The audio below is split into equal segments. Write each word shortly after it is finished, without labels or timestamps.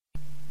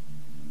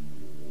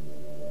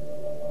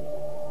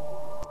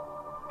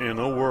In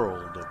a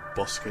world of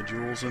bus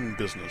schedules and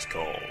business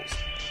calls,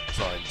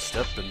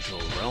 sidestep into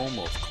a realm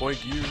of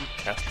Koigyu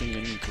casting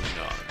and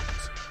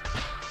Klingons.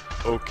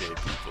 Okay,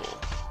 people,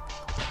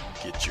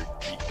 get your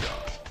geek on.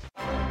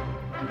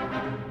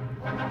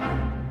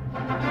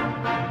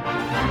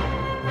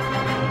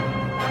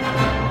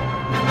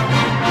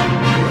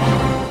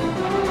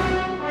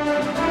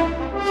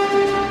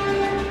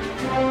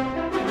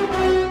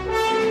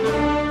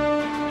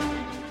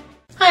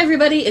 Hi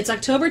everybody, it's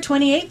October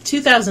 28th,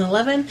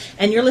 2011,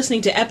 and you're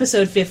listening to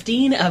episode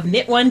 15 of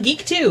Knit 1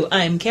 Geek 2.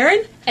 I'm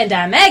Karen. And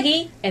I'm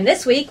Maggie, and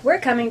this week we're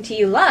coming to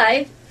you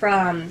live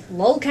from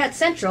Lolcat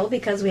Central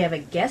because we have a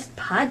guest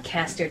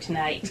podcaster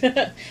tonight.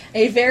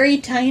 A very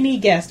tiny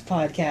guest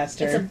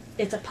podcaster.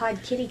 It's a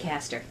pod kitty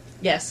caster.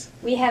 Yes.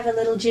 We have a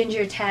little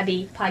ginger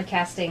tabby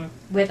podcasting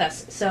with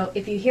us, so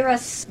if you hear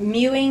us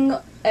mewing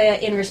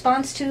in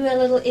response to a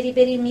little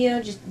itty-bitty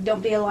mew, just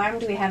don't be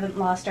alarmed. We haven't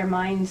lost our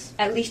minds,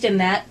 at least in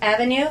that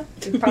avenue.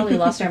 We've probably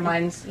lost our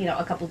minds,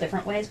 a couple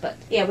different ways, but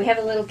yeah, we have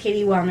a little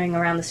kitty wandering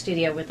around the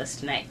studio with us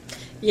tonight.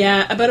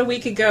 Yeah, about a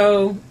week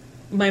ago,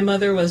 my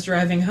mother was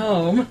driving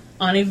home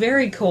on a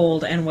very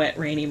cold and wet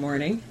rainy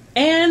morning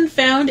and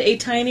found a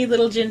tiny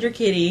little ginger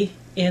kitty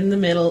in the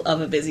middle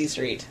of a busy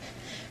street.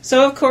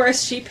 So, of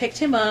course, she picked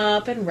him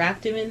up and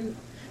wrapped him in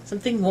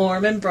something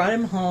warm and brought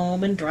him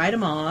home and dried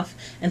him off.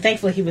 And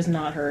thankfully he was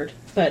not hurt.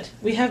 But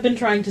we have been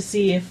trying to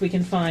see if we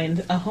can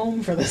find a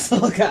home for this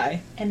little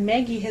guy. And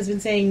Maggie has been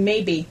saying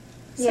maybe.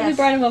 So Yes. we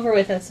brought him over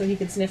with us so he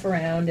could sniff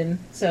around and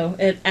so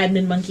an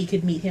admin monkey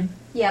could meet him.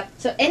 Yep.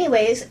 So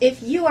anyways,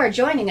 if you are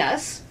joining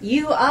us,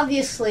 you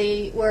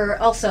obviously were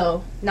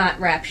also not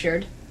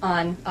raptured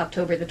on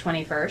October the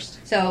 21st.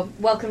 So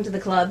welcome to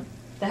the club.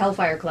 The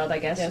Hellfire Club, I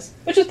guess. Yes.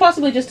 Which is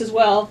possibly just as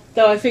well,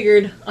 though I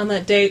figured on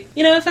that date,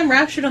 if I'm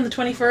raptured on the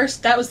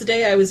 21st, that was the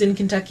day I was in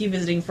Kentucky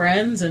visiting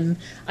friends, and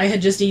I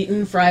had just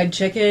eaten fried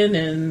chicken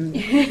and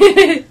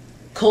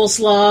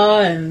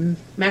coleslaw and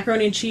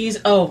macaroni and cheese.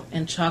 Oh,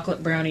 and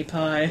chocolate brownie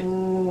pie.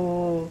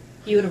 Ooh.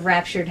 You would have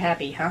raptured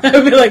happy, huh? I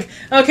would be like,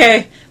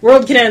 okay,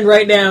 world can end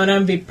right now, and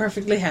I'd be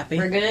perfectly happy.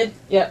 We're good?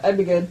 Yeah, I'd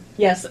be good.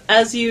 Yes,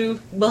 as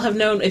you will have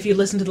known if you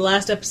listened to the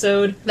last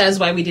episode, that is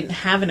why we didn't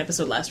have an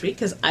episode last week,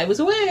 because I was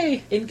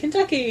away in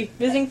Kentucky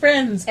visiting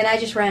friends. And I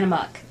just ran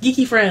amok.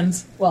 Geeky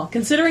friends. Well,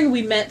 considering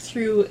we met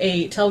through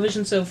a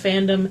television show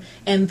fandom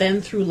and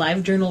then through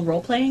LiveJournal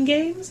role-playing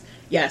games,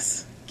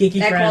 yes, geeky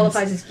friends. That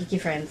qualifies as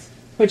geeky friends.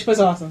 Which was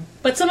awesome.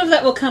 But some of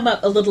that will come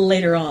up a little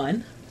later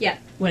on. Yeah.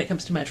 When it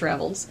comes to my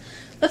travels.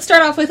 Let's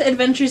start off with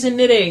Adventures in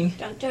Knitting.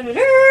 Dun, dun, dun,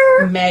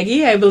 dun.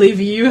 Maggie, I believe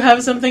you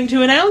have something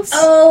to announce?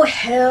 Oh,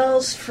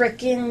 hell's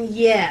frickin'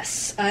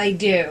 yes, I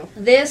do.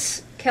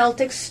 This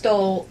Celtic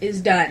stole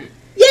is done.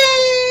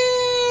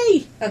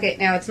 Yay! Okay,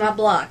 now it's not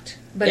blocked,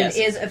 but Yes.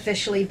 it is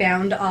officially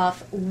bound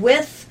off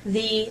with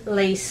the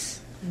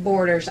lace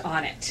borders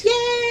on it.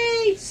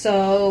 Yay!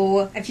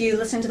 So, if you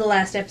listen to the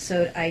last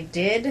episode, I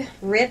did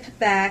rip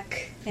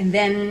back, and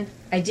then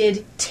I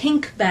did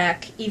tink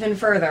back even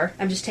further.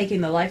 I'm just taking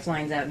the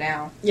lifelines out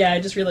now. Yeah, I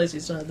just realized you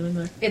still had them in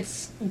there.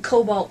 It's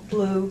cobalt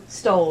blue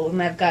stole,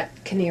 and I've got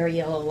canary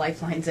yellow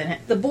lifelines in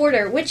it. The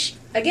border, which,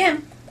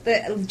 again,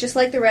 just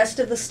like the rest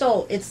of the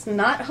stole, it's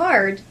not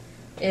hard.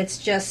 It's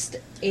just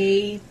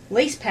a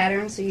lace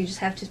pattern, so you just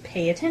have to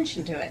pay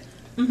attention to it.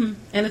 Mm-hmm.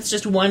 And it's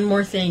just one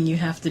more thing you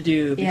have to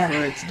do before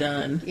Yeah. it's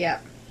done. Yeah.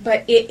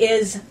 But it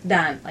is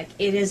done. Like,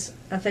 it is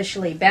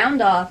officially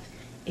bound off.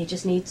 It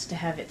just needs to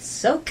have its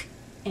soak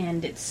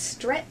and its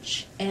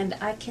stretch, and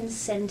I can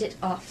send it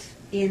off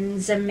in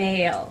the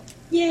mail.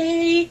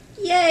 Yay!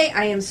 Yay!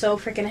 I am so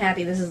freaking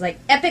happy. This is like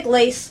epic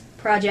lace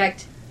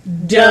project.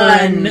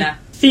 Done!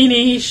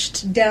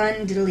 Finished!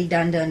 Done, diddly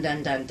done, done,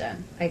 done, done,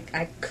 done.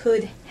 I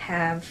could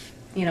have,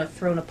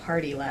 thrown a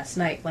party last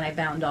night when I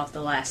bound off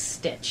the last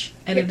stitch.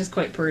 And it is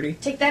quite pretty.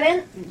 Take that in.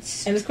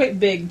 And it's quite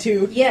big,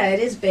 too. Yeah, it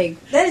is big.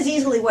 That is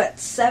easily,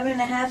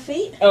 7.5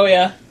 feet Oh,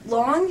 yeah.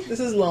 long? This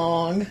is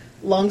long.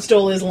 Long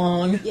stole is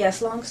long.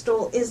 Yes, long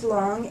stole is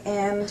long,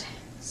 and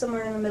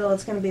somewhere in the middle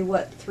it's going to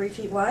be, 3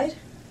 feet wide?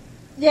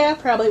 Yeah,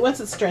 probably, once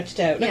it's stretched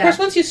out. And Yeah. of course,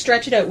 once you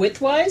stretch it out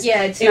widthwise,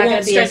 Yeah, it's it not won't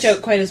gonna be stretch as-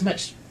 out quite as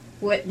much.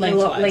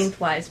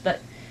 Lengthwise,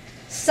 but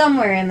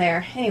somewhere in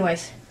there.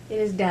 Anyways, it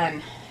is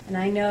done. And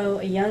I know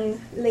a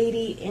young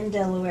lady in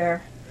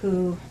Delaware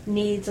who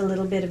needs a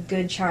little bit of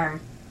good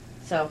charm.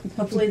 So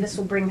hopefully this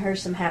will bring her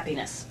some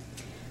happiness.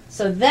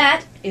 So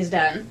that is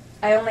done.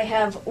 I only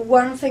have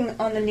one thing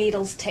on the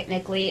needles,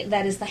 technically.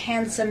 That is the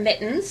handsome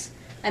mittens.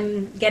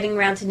 I'm getting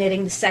around to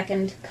knitting the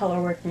second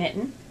colorwork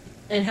mitten.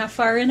 And how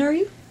far in are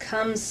you?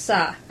 Come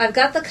sa. I've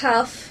got the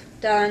cuff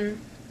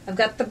done. I've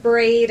got the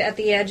braid at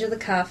the edge of the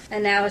cuff.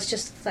 And now it's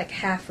just like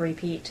half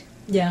repeat.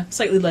 Yeah,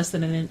 slightly less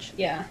than an inch.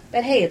 Yeah.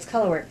 But hey, it's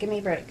colorwork. Give me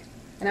a break.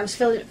 And I was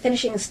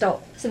finishing the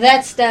stole. So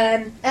that's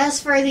done.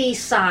 As for the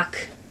sock,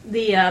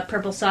 the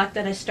purple sock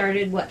that I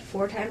started,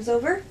 4 times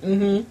over?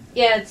 Mm-hmm.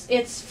 Yeah,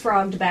 it's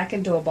frogged back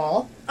into a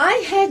ball.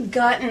 I had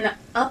gotten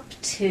up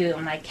to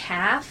my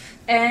calf,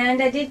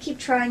 and I did keep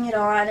trying it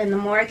on, and the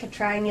more I kept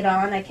trying it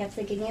on, I kept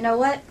thinking, you know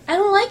what? I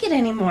don't like it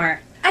anymore.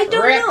 I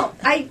don't Rip. know.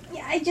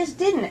 I just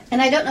didn't.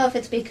 And I don't know if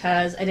it's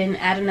because I didn't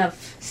add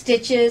enough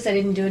stitches, I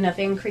didn't do enough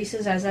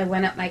increases as I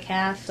went up my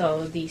calf,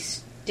 so the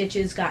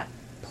stitches got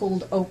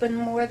pulled open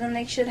more than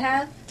they should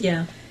have.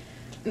 Yeah.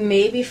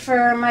 Maybe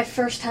for my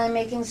first time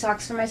making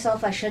socks for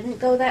myself, I shouldn't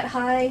go that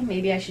high.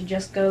 Maybe I should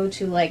just go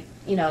to, like,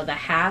 you know, the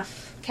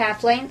half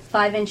calf length,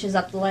 5 inches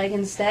up the leg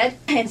instead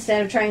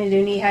of trying to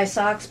do knee-high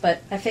socks.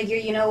 But I figure,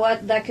 you know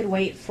what, that could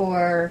wait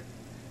for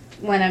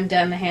when I'm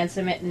done the hand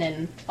mitten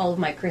and all of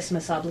my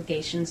Christmas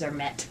obligations are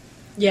met.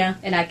 Yeah.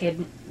 And I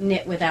could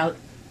knit without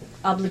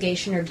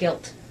obligation or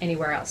guilt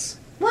anywhere else.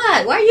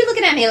 What? Why are you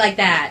looking at me like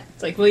that?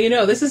 It's like, well, you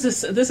know, this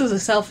is a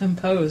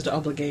self-imposed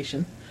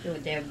obligation.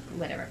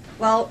 Whatever.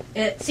 Well,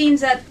 it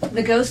seems that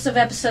the ghosts of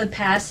episode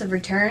past have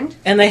returned.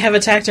 And they have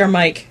attacked our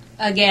mic.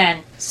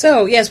 Again.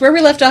 So, yes, where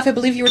we left off, I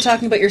believe you were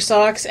talking about your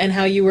socks and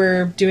how you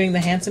were doing the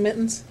handsome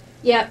mittens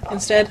Yep.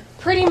 instead.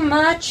 Pretty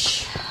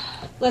much.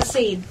 Let's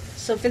see.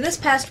 So for this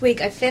past week,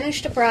 I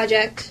finished a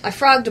project. I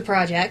frogged a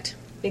project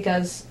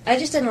because I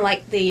just didn't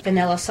like the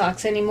vanilla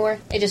socks anymore.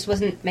 It just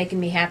wasn't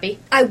making me happy.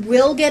 I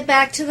will get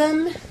back to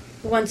them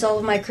once all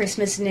of my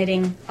Christmas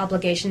knitting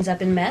obligations have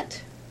been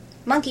met.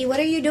 Monkey, what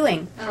are you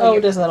doing? Oh,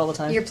 it does that all the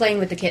time. You're playing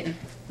with the kitten.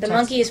 The Yes.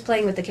 monkey is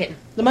playing with the kitten.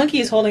 The monkey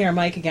is holding our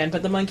mic again,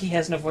 but the monkey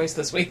has no voice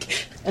this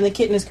week. And the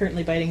kitten is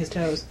currently biting his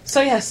toes.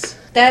 So, yes.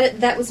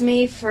 That was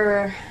me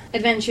for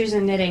adventures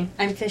in knitting.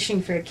 I'm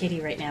fishing for a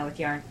kitty right now with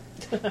yarn.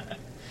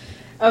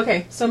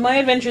 Okay, so my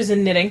adventures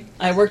in knitting.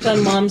 I worked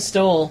on Mom's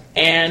Stole,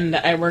 and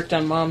I worked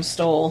on Mom's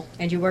Stole.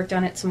 And you worked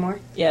on it some more?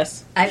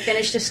 Yes. I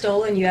finished a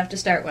stole and you have to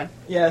start one.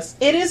 Yes.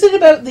 It is at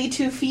about the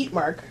 2 feet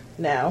mark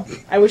now.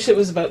 I wish it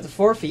was about the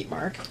 4 feet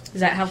mark.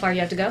 Is that how far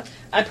you have to go?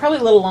 Probably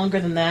a little longer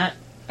than that.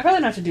 I probably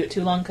don't have to do it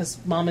too long because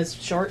Mom is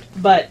short.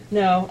 But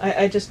no,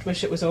 I just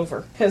wish it was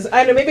over. Because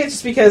I don't know, maybe it's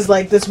just because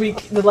like this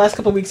week, the last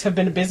couple of weeks have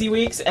been busy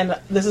weeks, and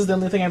this is the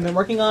only thing I've been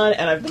working on,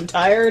 and I've been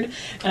tired,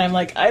 and I'm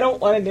like, I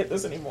don't want to knit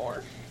this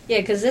anymore. Yeah,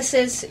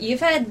 because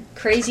you've had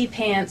crazy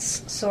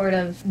pants sort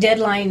of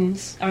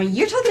deadlines. I mean,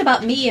 you're talking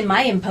about me and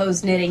my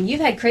imposed knitting.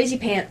 You've had crazy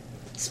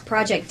pants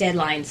project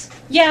deadlines.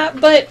 Yeah,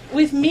 but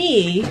with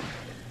me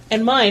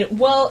and mine,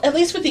 well, at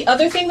least with the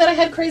other thing that I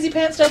had crazy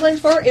pants deadlines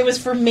for, it was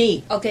for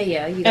me. Okay,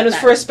 yeah, you got And it was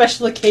that. for a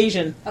special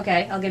occasion.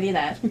 Okay, I'll give you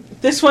that.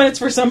 This one, it's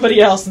for somebody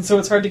else, and so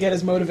it's hard to get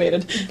as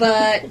motivated.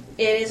 But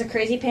it is a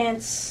crazy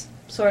pants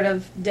sort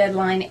of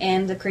deadline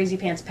and the crazy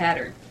pants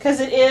pattern.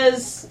 Because it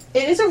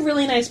is a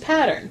really nice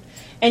pattern.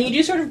 And you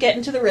do sort of get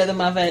into the rhythm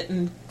of it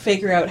and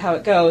figure out how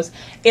it goes.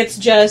 It's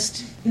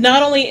just,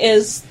 not only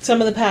is some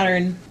of the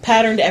pattern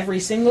patterned every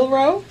single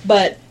row,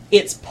 but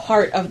it's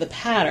part of the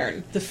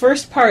pattern. The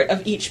first part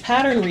of each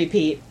pattern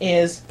repeat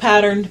is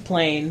patterned,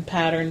 plain,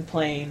 pattern,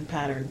 plain,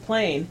 pattern,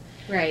 plain.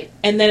 Right.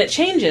 And then it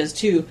changes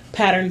to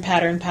pattern,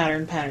 pattern,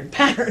 pattern, pattern,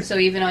 pattern. So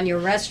even on your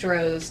rest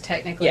rows,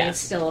 technically, Yeah. it's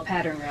still a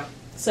pattern row.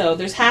 So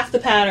there's half the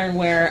pattern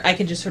where I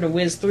can just sort of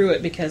whiz through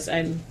it because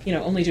I'm,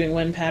 only doing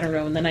one pattern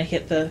row, and then I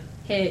hit the...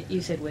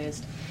 You said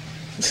whizzed.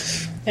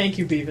 Thank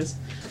you, Beavis.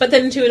 But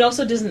then, too, it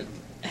also doesn't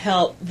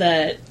help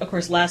that, of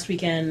course, last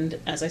weekend,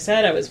 as I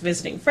said, I was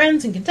visiting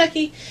friends in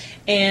Kentucky,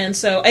 and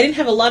so I didn't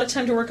have a lot of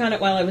time to work on it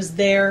while I was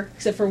there,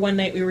 except for one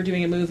night we were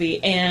doing a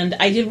movie, and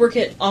I did work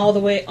all the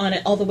way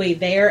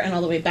there and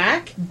all the way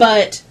back,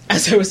 but,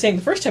 as I was saying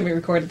the first time we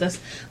recorded this,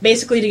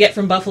 basically to get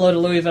from Buffalo to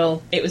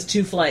Louisville, it was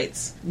 2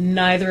 flights,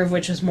 neither of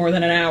which was more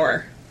than an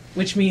hour,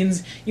 which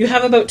means you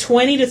have about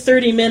 20 to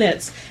 30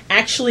 minutes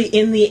actually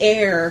in the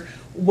air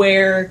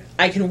where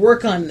I can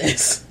work on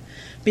this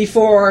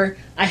before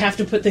I have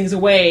to put things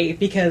away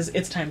because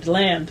it's time to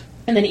land.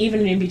 And then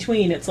even in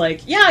between, it's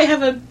like, yeah, I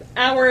have an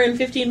hour and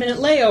 15-minute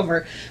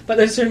layover, but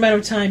there's a certain amount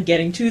of time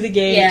getting to the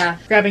gate,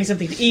 grabbing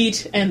something to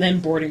eat, and then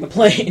boarding the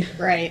plane.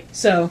 Right.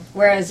 So,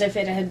 whereas if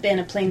it had been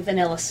a plain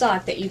vanilla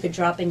sock that you could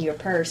drop in your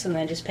purse and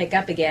then just pick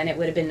up again, it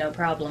would have been no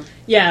problem.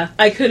 yeah,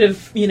 I could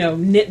have,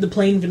 knit the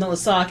plain vanilla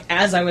sock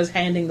as I was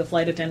handing the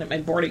flight attendant my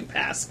boarding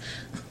pass.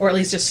 Or at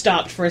least just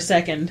stopped for a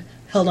second,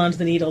 held onto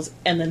the needles,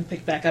 and then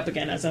picked back up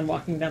again as I'm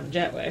walking down the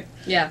jetway.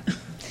 Yeah.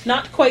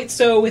 Not quite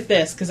so with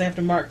this, because I have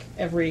to mark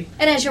every...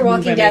 And as you're move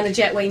walking I down make.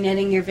 the jetway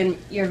knitting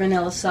your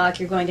vanilla sock,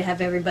 you're going to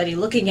have everybody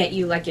looking at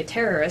you like a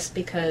terrorist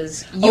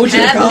because you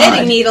dear have God.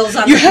 knitting needles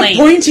on You the have plane.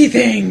 pointy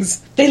things!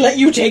 They let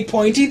you take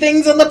pointy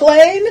things on the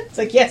plane? It's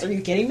like, yes, are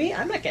you kidding me?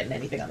 I'm not getting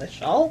anything on this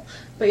shawl.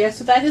 But yeah,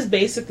 so that is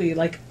basically,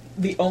 like,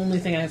 the only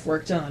thing I've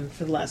worked on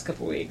for the last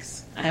couple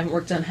weeks. I haven't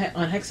worked on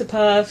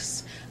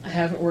hexapuffs. I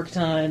haven't worked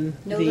on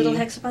No little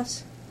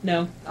hexapuffs?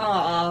 No.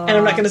 Aww. And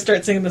I'm not going to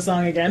start singing the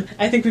song again.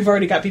 I think we've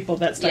already got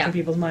that stuck Yeah. in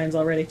people's minds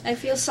already. I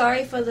feel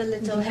sorry for the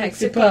little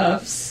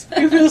Hexapuffs. hexapuffs.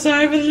 You feel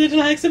sorry for the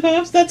little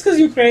hexapuffs? That's because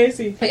you're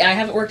crazy. But yeah, I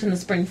haven't worked on the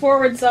spring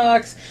forward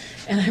socks,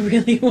 and I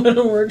really want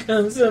to work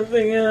on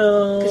something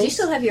else. Because you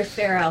still have your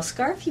Fair Owl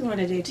scarf you want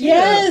to do too.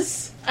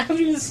 Yes! I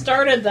haven't even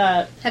started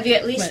that. Have you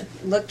at least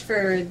looked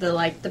for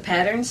the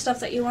pattern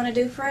stuff that you want to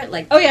do for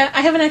it? Oh yeah,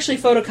 I haven't actually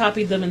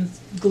photocopied them and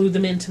glued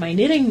them into my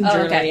knitting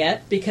journal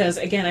yet because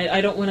again,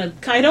 I don't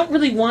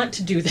really want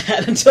to do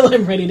that until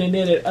I'm ready to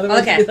knit it.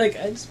 Otherwise, I'll be like,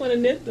 I just want to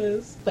knit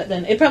this. But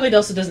then it probably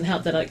also doesn't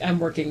help that I'm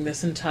working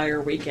this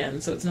entire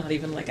weekend, so it's not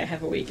even like I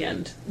have a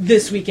weekend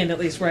this weekend at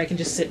least where I can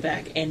just sit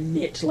back and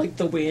knit like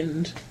the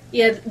wind.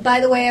 Yeah. By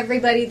the way,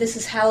 everybody, this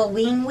is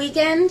Halloween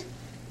weekend.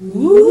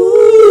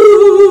 Ooh.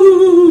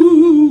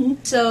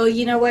 So,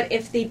 you know what?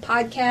 If the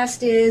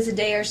podcast is a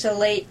day or so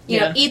late, you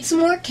know, eat some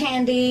more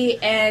candy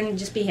and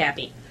just be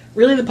happy.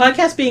 Really, the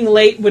podcast being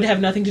late would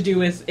have nothing to do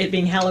with it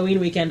being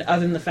Halloween weekend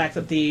other than the fact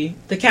that the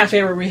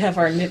cafe where we have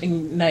our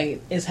knitting night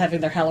is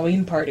having their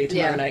Halloween party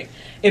tomorrow night.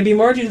 It'd be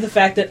more due to the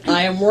fact that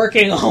I am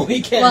working all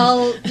weekend.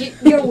 Well,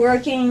 you're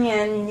working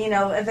and,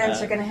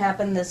 events are going to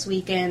happen this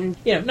weekend.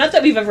 Not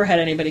that we've ever had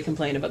anybody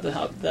complain about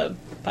the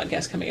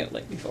podcast coming out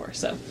late before,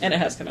 and it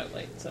has come out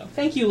late. So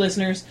thank you,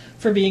 listeners,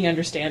 for being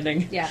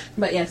understanding. Yeah.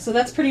 But yeah, so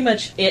that's pretty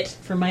much it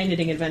for my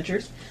knitting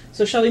adventures.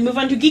 So shall we move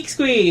on to Geek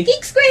Squee?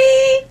 Geek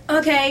Squee!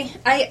 Okay,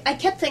 I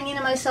kept thinking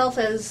to myself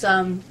as,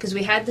 because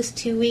we had this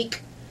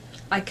 2-week,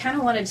 I kind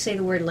of wanted to say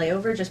the word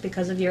layover just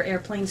because of your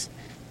airplanes.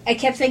 I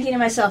kept thinking to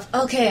myself,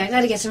 okay, I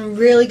got to get some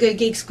really good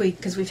Geek Squee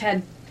because we've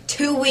had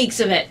 2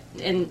 weeks of it,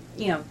 and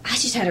I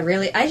just had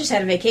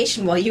a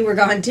vacation while you were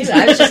gone too.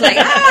 I was just like,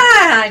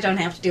 I don't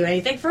have to do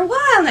anything for a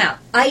while now.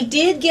 I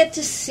did get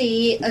to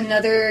see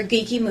another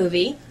geeky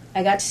movie.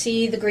 I got to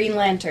see The Green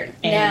Lantern.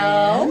 And?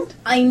 Now,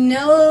 I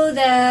know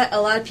that a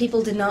lot of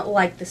people did not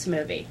like this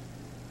movie.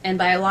 And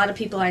by a lot of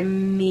people, I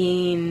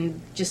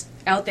mean just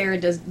out there,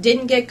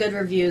 didn't get good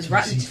reviews.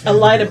 A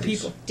lot of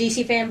people.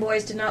 DC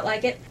fanboys did not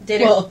like it.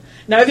 Well,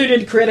 neither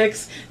did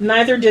critics.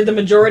 Neither did the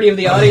majority of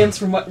the audience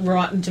from what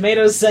Rotten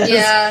Tomatoes says.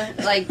 Yeah,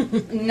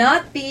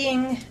 not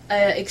being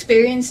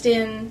experienced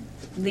in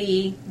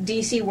the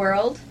DC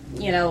world,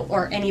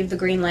 or any of the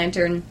Green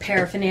Lantern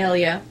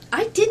paraphernalia,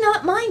 I did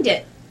not mind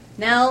it.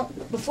 Now,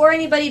 before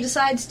anybody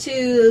decides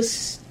to,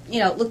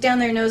 look down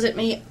their nose at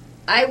me,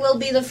 I will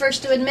be the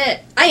first to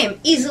admit, I am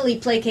easily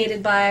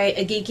placated by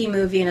a geeky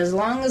movie, and as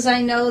long as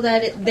I know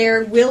that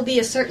there will be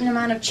a certain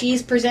amount of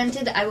cheese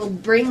presented, I will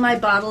bring my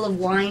bottle of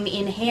wine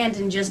in hand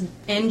and just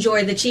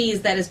enjoy the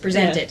cheese that is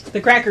presented. Yeah,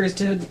 the crackers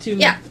to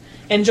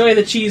enjoy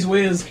the cheese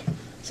whiz.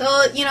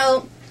 So,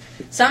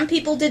 some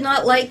people did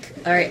not like,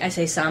 alright, I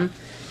say some,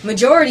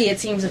 majority, it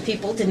seems, of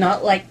people did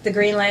not like the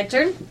Green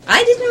Lantern.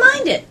 I didn't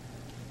mind it.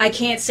 I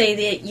can't say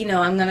that,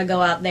 I'm going to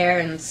go out there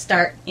and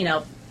start,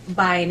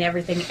 buying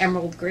everything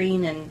emerald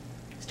green and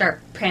start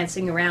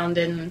prancing around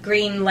in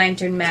Green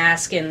Lantern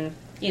mask and,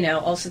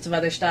 all sorts of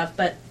other stuff.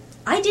 But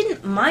I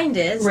didn't mind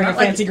it. It's wearing a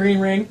fancy green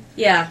ring.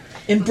 Yeah.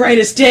 In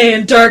brightest day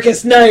and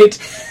darkest night.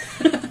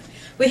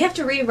 We have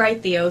to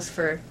rewrite the oath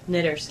for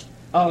knitters.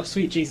 Oh,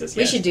 sweet Jesus, yes.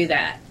 We should do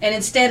that. And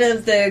instead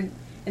of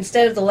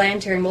the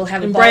lantern, we'll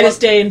have in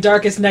brightest day and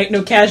darkest night,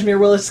 no cashmere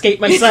will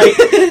escape my sight.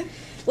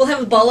 We'll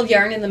have a ball of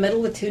yarn in the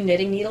middle with 2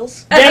 knitting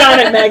needles. Get on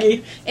it,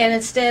 Maggie. And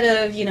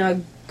instead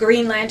of,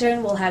 Green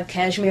Lantern, we'll have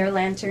Cashmere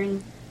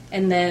Lantern,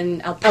 and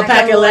then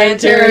Alpaca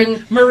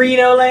Lantern,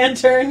 Merino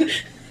Lantern.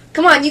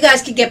 Come on, you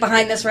guys could get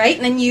behind this, right?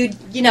 And then you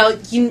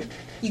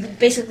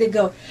basically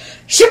go,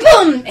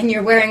 ship-em! And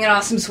you're wearing an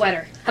awesome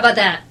sweater. How about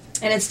that?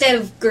 And instead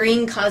of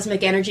green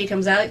cosmic energy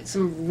comes out,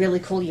 some really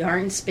cool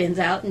yarn spins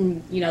out,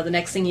 and, the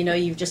next thing you know,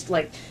 you've just,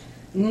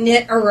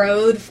 knit a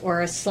road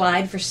or a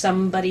slide for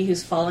somebody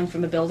who's falling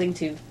from a building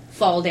to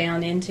fall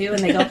down into,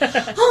 and they go,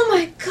 oh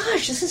my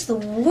gosh, this is the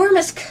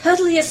warmest,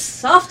 cuddliest,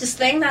 softest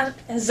thing that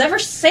has ever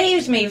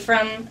saved me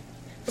from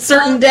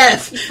certain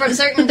death. From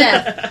certain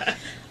death.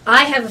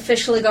 I have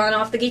officially gone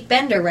off the geek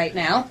bender right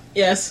now.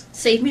 Yes.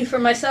 Save me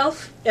from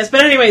myself. Yes,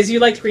 but anyways, you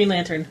liked Green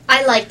Lantern.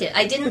 I liked it.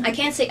 I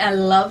can't say I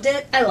loved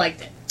it. I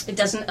liked it. It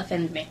doesn't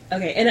offend me.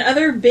 Okay, and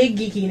other big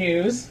geeky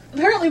news.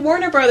 Apparently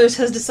Warner Brothers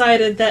has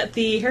decided that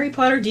the Harry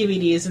Potter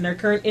DVDs in their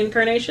current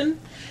incarnation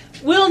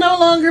will no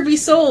longer be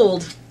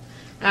sold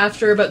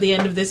after about the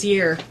end of this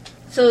year.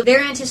 So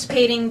they're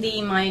anticipating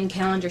the Mayan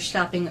calendar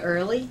stopping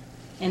early,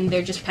 and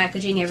they're just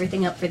packaging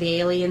everything up for the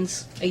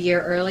aliens a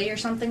year early or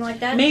something like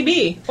that?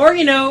 Maybe. Or,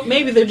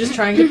 maybe they're just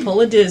trying to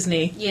pull a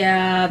Disney.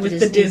 Yeah, with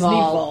the Disney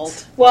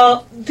Vault.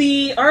 Well,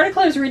 the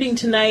article I was reading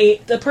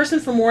tonight, the person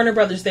from Warner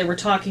Brothers they were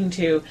talking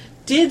to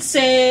did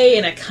say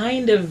in a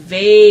kind of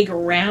vague,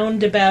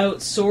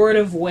 roundabout sort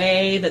of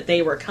way that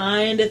they were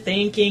kind of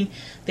thinking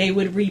they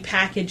would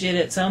repackage it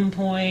at some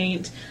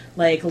point,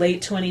 like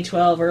late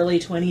 2012, early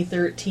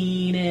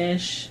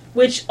 2013-ish,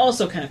 which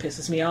also kind of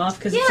pisses me off,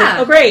 because it's like,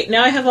 oh great,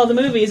 now I have all the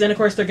movies, and of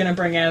course they're going to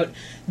bring out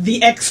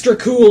the extra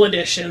cool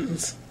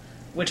editions,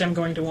 which I'm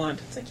going to want.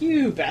 It's like,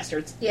 you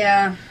bastards.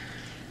 Yeah.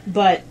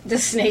 But the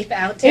Snape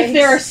outtakes. If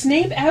there are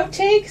Snape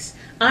outtakes,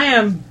 I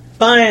am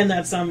buying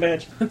that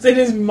sumbitch. It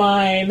is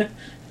mine.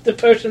 The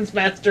Potions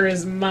Master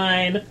is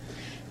mine.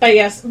 But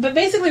yes, but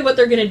basically what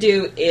they're going to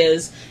do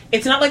is,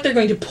 it's not like they're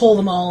going to pull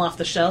them all off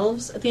the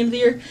shelves at the end of the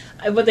year.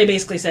 What they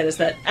basically said is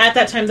that at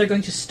that time they're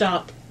going to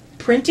stop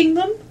printing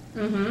them,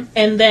 Mm-hmm.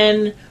 And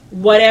then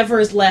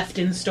whatever's left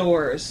in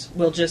stores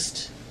will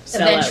just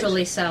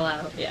eventually sell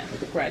out. Yeah,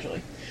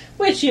 gradually.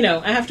 Which,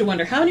 I have to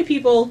wonder how many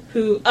people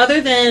who, other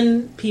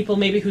than people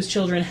maybe whose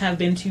children have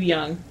been too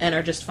young and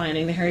are just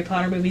finding the Harry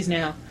Potter movies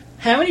now,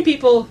 how many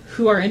people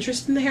who are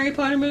interested in the Harry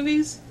Potter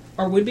movies,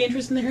 or would be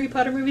interested in the Harry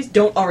Potter movies,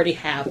 don't already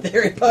have the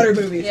Harry Potter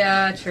movies?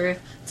 Yeah, true.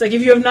 It's like,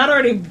 if you have not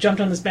already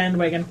jumped on this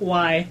bandwagon,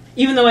 why?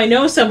 Even though I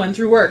know someone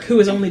through work who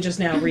is only just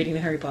now reading the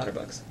Harry Potter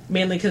books.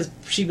 Mainly because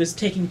she was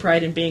taking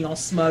pride in being all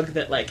smug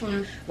that,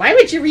 why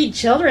would you read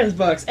children's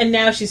books? And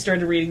now she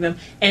started reading them,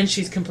 and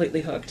she's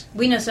completely hooked.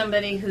 We know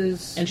somebody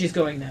who's... And she's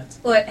going nuts.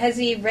 What, has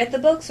he read the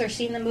books or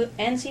seen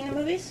the seen the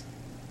movies?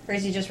 Or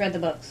has he just read the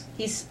books?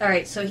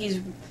 Alright, so he's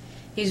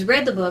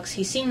read the books,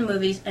 he's seen the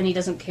movies, and he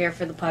doesn't care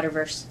for the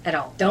Potterverse at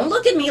all. Don't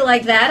look at me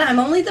like that, I'm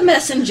only the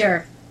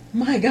messenger.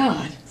 My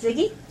God.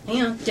 Ziggy?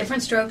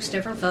 Different strokes,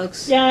 different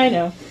folks. Yeah, I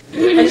know.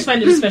 I just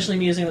find it especially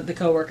amusing that the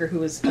coworker who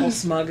was all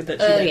smug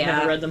that she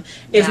never read them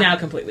is now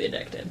completely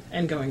addicted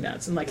and going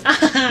nuts. And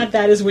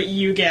that is what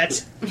you get.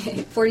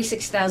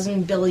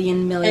 46,000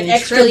 billion million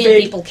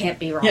trillion people can't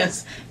be wrong.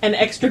 Yes, an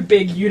extra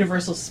big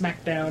universal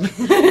smackdown.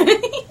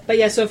 But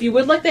yeah, so if you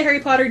would like the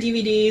Harry Potter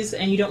DVDs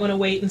and you don't want to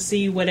wait and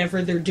see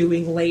whatever they're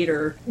doing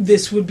later,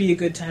 this would be a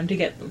good time to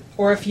get them.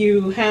 Or if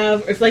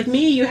like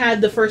me, you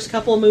had the first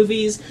couple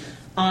movies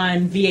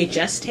on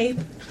VHS tape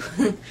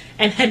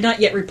and had not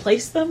yet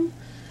replaced them.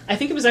 I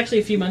think it was actually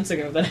a few months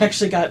ago that I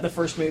actually got the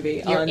first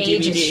movie on DVD. Your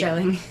age is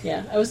showing.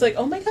 Yeah, I was like,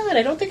 oh my God,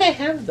 I don't think I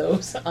have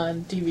those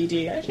on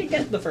DVD. I should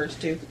get the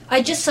first two.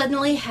 I just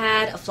suddenly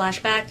had a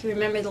flashback.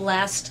 Remember the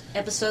last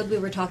episode we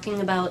were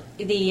talking about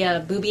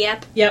the booby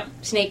app? Yep.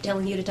 Snape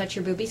telling you to touch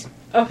your boobies?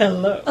 Oh,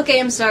 hello. Okay,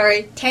 I'm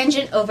sorry.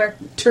 Tangent over.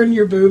 Turn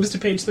your boobs to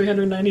page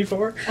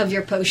 394. Of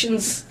your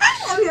potions.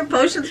 Of your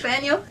potion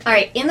spaniel.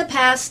 Alright, in the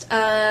past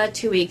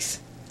 2 weeks,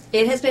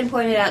 it has been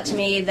pointed out to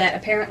me that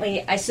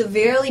apparently I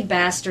severely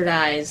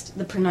bastardized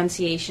the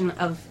pronunciation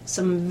of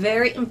some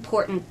very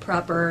important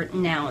proper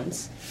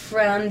nouns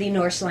from the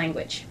Norse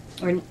language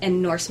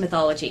and Norse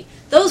mythology.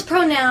 Those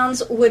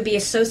pronouns would be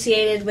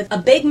associated with a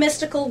big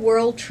mystical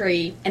world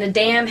tree and a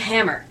damn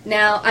hammer.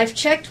 Now, I've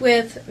checked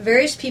with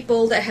various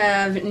people that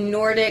have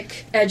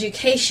Nordic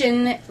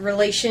education,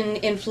 relation,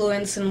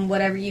 influence, and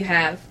whatever you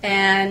have,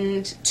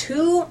 and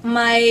to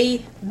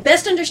my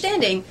best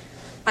understanding,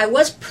 I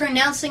was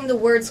pronouncing the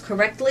words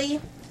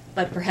correctly,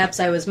 but perhaps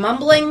I was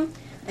mumbling,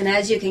 and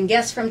as you can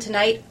guess from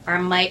tonight, our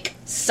mic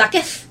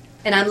sucketh,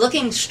 and I'm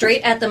looking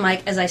straight at the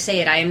mic as I say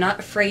it. I am not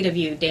afraid of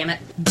you, damn it.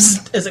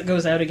 Psst, as it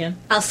goes out again.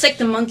 I'll sick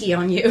the monkey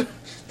on you.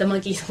 The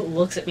monkey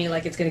looks at me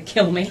like it's going to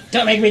kill me.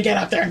 Don't make me get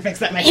up there and fix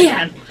that mic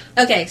again.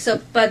 Okay,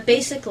 but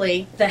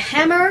basically, the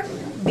hammer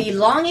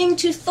belonging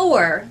to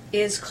Thor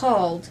is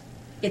called,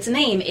 its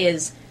name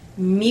is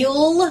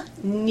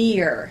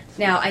Mjolnir.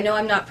 Now, I know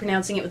I'm not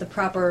pronouncing it with a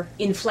proper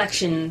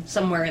inflection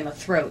somewhere in the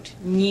throat.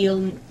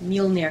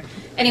 Mjolnir.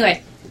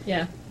 Anyway.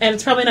 Yeah. And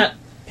it's probably not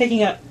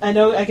picking up. I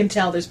know I can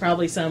tell there's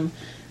probably some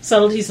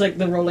subtleties like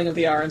the rolling of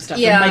the R and stuff.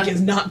 Yeah. The mic is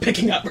not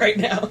picking up right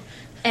now.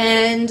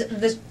 And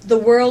the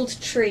world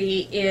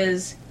tree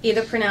is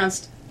either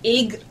pronounced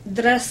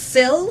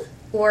Yggdrasil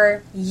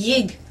or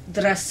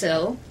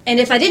Yggdrasil. And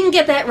if I didn't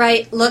get that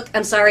right, look,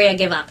 I'm sorry, I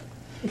give up.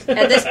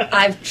 At this,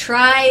 I've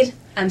tried.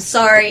 I'm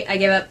sorry, I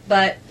give up,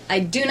 but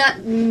I do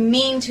not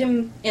mean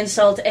to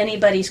insult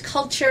anybody's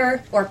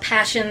culture or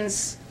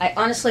passions. I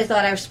honestly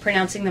thought I was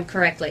pronouncing them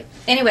correctly.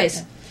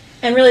 Anyways.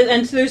 And really,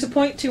 and there's a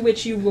point to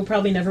which you will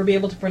probably never be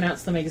able to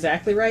pronounce them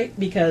exactly right,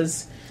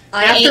 because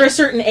after a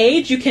certain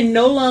age, you can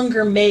no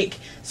longer make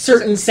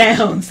certain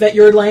sounds that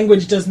your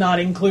language does not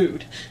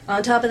include.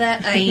 On top of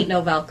that, I ain't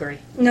no Valkyrie.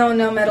 No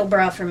metal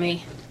bra for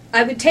me.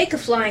 I would take a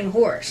flying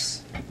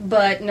horse,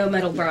 but no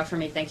metal bra for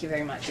me, thank you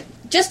very much.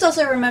 Just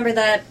also remember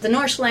that the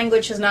Norse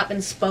language has not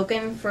been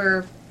spoken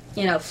for,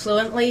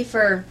 fluently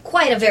for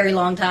quite a very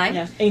long time.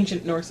 Yeah,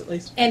 ancient Norse at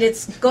least. And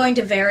it's going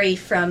to vary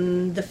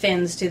from the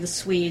Finns to the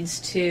Swedes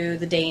to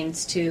the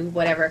Danes to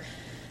whatever.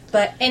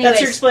 But anyways.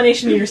 That's your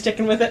explanation, you're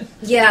sticking with it?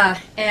 Yeah,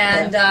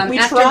 and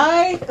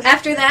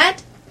after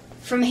that,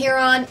 from here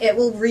on, it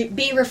will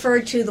be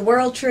referred to the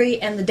World Tree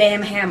and the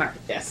damn hammer.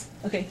 Yes.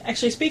 Okay,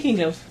 actually,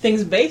 speaking of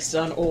things based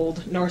on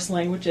old Norse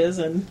languages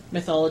and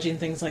mythology and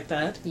things like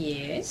that.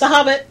 Yes. The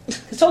Hobbit.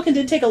 Tolkien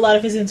did take a lot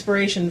of his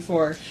inspiration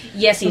for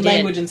the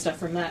language and stuff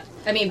from that.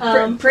 I mean,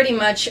 pretty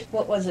much,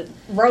 what was it?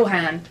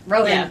 Rohan.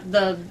 Yeah,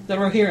 the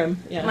Rohirrim,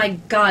 yeah. My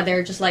God,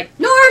 they're just like,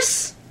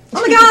 Norse!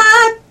 Oh my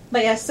God!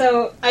 But yeah,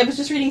 so I was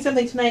just reading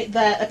something tonight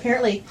that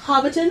apparently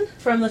Hobbiton,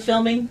 from the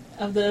filming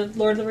of the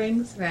Lord of the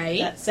Rings,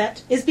 that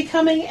set, is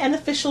becoming an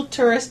official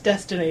tourist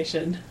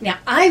destination. Now,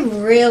 I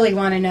really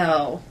want to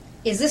know,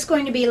 is this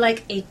going to be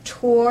like a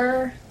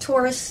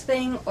tourist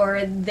thing, or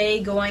are they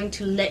going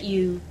to let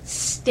you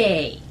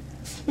stay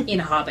in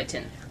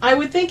Hobbiton? I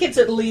would think it's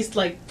at least,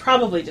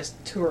 probably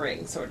just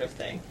touring sort of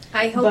thing.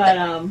 I hope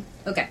but,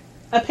 okay.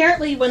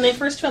 apparently when they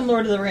first filmed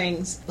Lord of the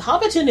Rings,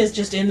 Hobbiton is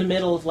just in the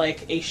middle of,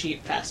 like, a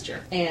sheep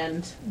pasture.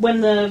 And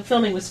when the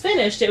filming was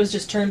finished, it was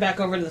just turned back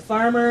over to the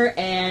farmer,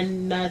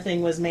 and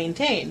nothing was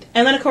maintained.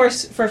 And then, of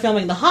course, for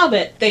filming The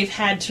Hobbit, they've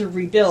had to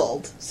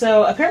rebuild.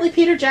 So apparently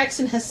Peter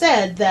Jackson has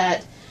said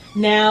that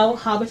now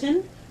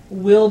Hobbiton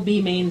will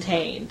be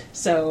maintained.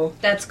 So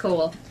That's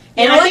cool.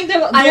 And I think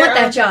that I want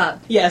that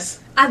job.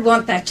 Yes. I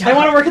want that job. I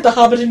want to work at the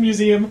Hobbiton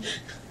Museum.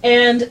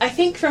 And I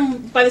think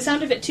by the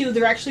sound of it, too,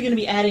 they're actually going to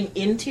be adding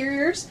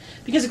interiors.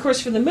 Because, of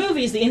course, for the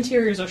movies, the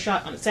interiors are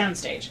shot on a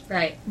soundstage.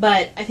 Right.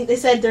 But I think they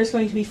said there's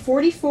going to be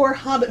 44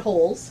 Hobbit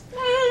holes,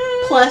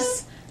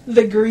 plus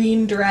the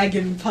Green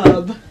Dragon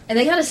pub. And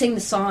they gotta sing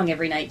the song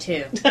every night,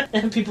 too.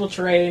 And people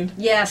trained.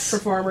 Yes.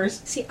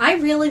 Performers. See, I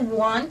really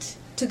want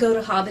to go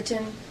to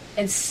Hobbiton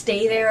and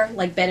stay there,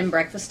 like bed and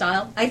breakfast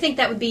style. I think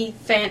that would be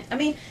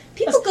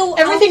people go...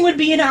 Everything would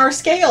be in our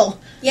scale.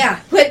 Yeah,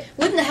 but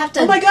wouldn't have to...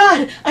 Oh my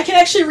god, I can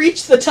actually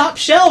reach the top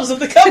shelves of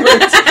the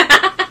cupboards.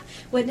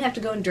 Wouldn't have to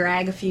go and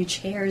drag a few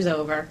chairs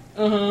over.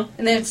 Uh-huh.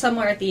 And then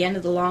somewhere at the end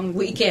of the long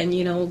weekend,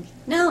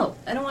 no,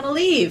 I don't want to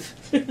leave.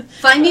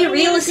 Find me a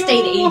real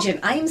estate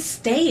agent. I am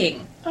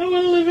staying. I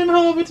want to live in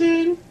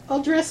Hobbiton.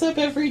 I'll dress up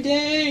every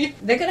day.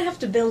 They're going to have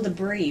to build a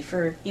Bree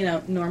for,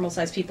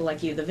 normal-sized people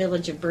like you, the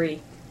village of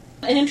Bree.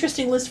 An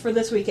interesting list for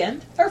this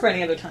weekend, or for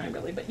any other time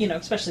really, but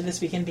especially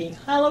this weekend being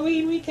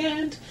Halloween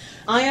weekend.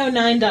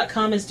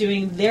 IO9.com is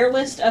doing their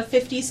list of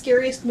 50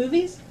 scariest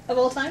movies of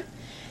all time,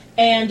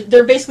 and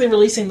they're basically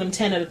releasing them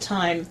 10 at a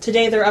time.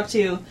 Today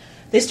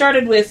they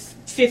started with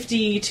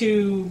 50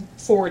 to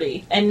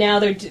 40, and now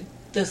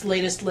this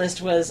latest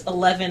list was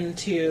 11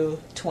 to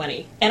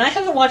 20. And I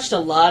haven't watched a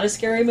lot of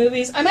scary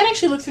movies. I might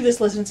actually look through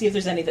this list and see if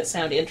there's any that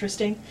sound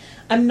interesting.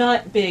 I'm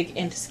not big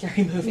into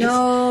scary movies.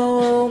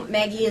 No,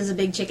 Maggie is a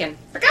big chicken.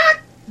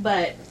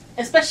 But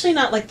especially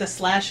not like the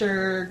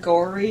slasher,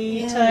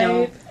 gory type.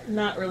 No.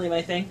 Not really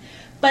my thing.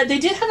 But they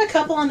did have a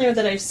couple on there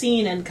that I've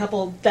seen, and a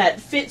couple that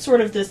fit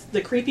sort of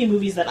the creepy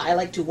movies that I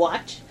like to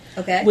watch.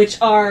 Okay.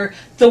 Which are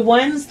the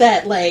ones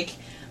that, like,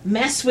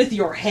 mess with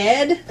your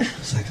head.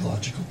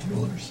 Psychological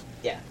thrillers.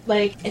 Yeah.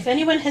 Like, if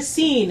anyone has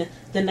seen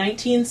the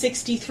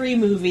 1963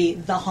 movie,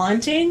 The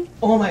Haunting,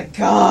 oh my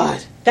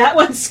god. That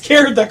one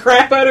scared the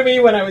crap out of me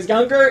when I was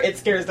younger. It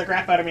scares the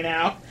crap out of me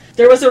now.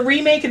 There was a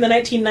remake in the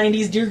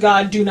 1990s. Dear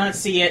God, do not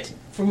see it.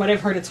 From what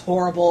I've heard, it's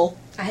horrible.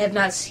 I have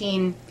not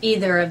seen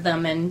either of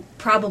them, and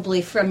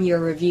probably from your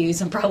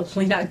reviews, I'm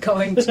probably not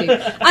going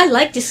to. I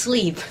like to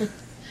sleep.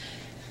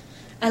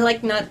 I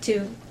like not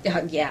to...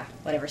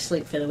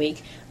 sleep for the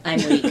week. I'm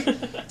weak.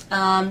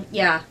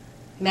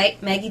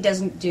 Maggie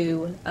doesn't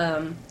do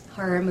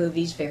horror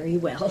movies very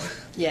well.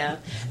 Yeah.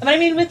 But I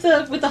mean, with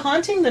the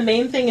Haunting, the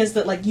main thing is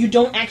that, like, you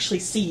don't actually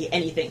see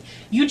anything.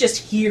 You just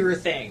hear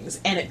things,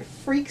 and it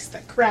freaks the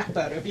crap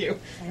out of you.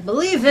 I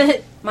believe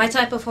it. My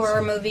type of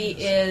horror movie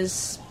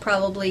is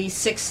probably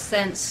Sixth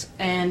Sense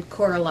and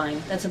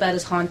Coraline. That's about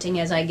as haunting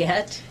as I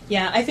get.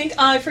 Yeah, I think,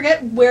 I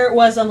forget where it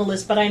was on the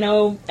list, but I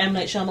know M.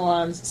 Night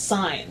Shyamalan's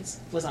Signs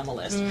was on the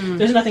list.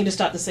 There's nothing to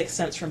stop The Sixth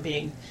Sense from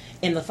being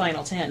in the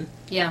final 10.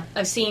 Yeah,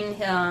 I've seen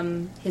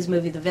his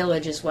movie The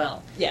Village as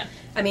well. Yeah.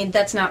 I mean,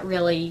 that's not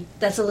really...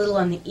 That's a little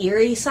on the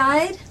eerie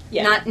side.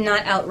 Yeah.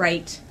 Not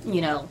outright,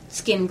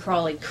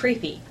 skin-crawly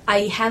creepy.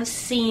 I have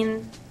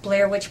seen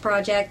Blair Witch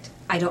Project.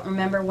 I don't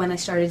remember when I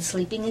started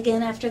sleeping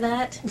again after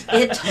that.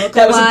 It took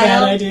that a while. Was a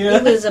bad idea.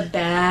 It was a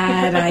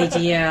bad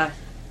idea.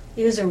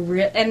 It was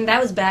and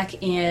that was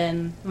back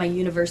in my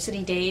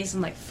university days,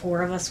 and like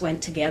 4 of us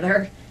went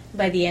together.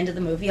 By the end of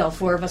the movie, all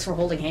 4 of us were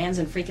holding hands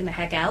and freaking the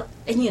heck out.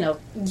 And,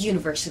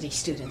 university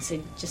students,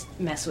 they just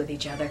mess with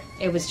each other.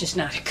 It was just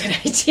not a good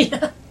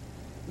idea.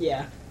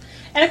 Yeah.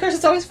 And, of course,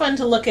 it's always fun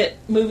to look at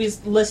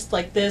movies lists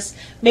like this.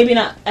 Maybe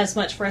not as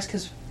much for us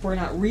because we're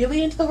not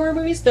really into the horror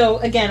movies. Though,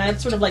 again, I'm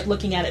sort of like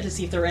looking at it to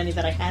see if there were any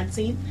that I had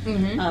seen.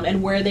 Mm-hmm.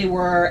 And where they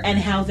were and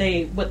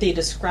what they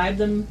described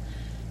them.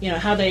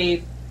 How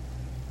they...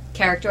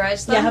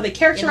 Characterized them? Yeah, how they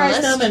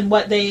characterized them and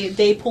what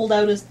they pulled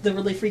out as the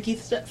really freaky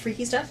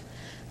stuff.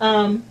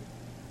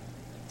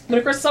 But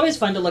of course, it's always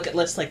fun to look at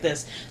lists like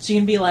this, so you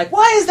can be like,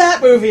 why is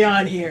that movie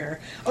on here?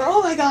 Or,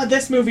 oh my god,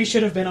 this movie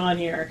should have been on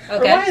here.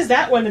 Okay. Or, why is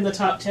that one in the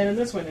top 10 and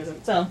this one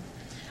isn't? So,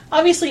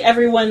 obviously,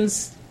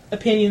 everyone's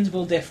opinions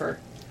will differ.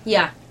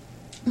 Yeah.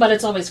 But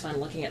it's always fun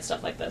looking at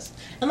stuff like this.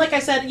 And like I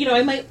said,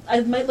 I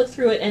might look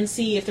through it and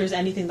see if there's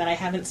anything that I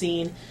haven't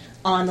seen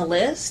on the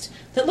list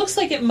that looks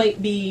like it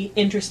might be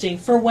interesting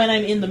for when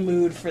I'm in the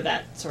mood for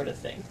that sort of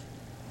thing.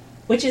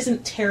 Which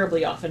isn't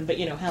terribly often, but,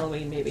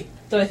 Halloween maybe.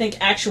 Though I think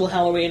actual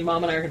Halloween,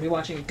 Mom and I are going to be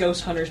watching a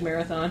Ghost Hunters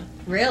marathon.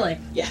 Really?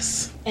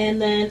 Yes. And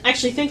then,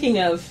 actually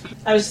I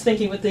was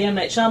thinking with the M.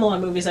 Night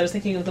Shyamalan movies, I was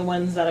thinking of the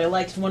ones that I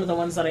liked. One of the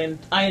ones that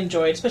I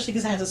enjoyed, especially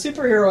because it has a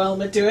superhero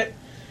element to it,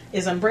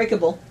 is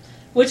Unbreakable.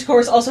 Which, of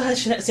course, also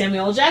has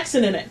Samuel L.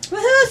 Jackson in it.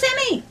 Woohoo,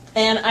 Sammy!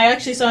 And I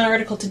actually saw an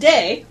article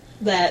today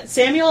that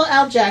Samuel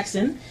L.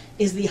 Jackson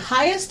is the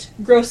highest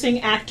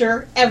grossing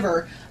actor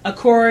ever,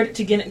 according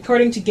to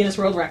Guinness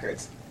World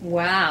Records.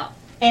 Wow.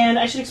 And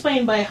I should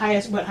explain by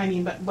highest what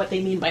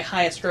they mean by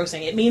highest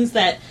grossing. It means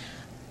that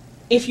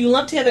if you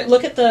lump together,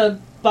 look at the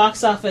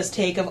box office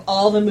take of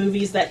all the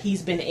movies that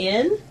he's been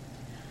in,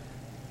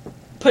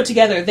 put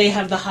together, they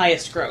have the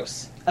highest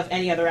gross of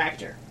any other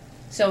actor.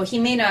 So he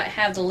may not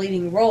have the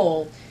leading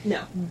role,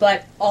 No.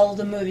 but all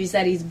the movies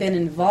that he's been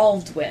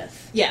involved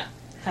with. Yeah,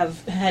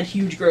 have had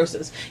huge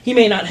grosses. He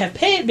may not have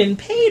been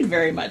paid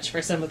very much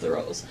for some of the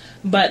roles,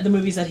 but the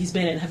movies that he's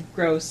been in have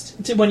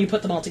grossed, when you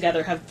put them all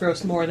together, have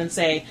grossed more than,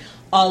 say,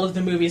 all of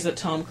the movies that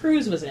Tom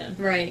Cruise was in.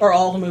 Right. Or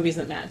all the movies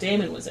that Matt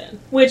Damon was in.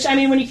 Which, I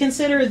mean, when you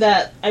consider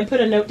that, I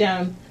put a note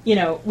down, you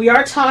know, we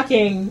are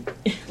talking,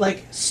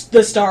 like,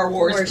 the Star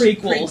Wars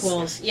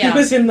prequels. Yeah. He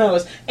was in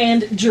those.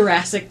 And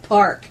Jurassic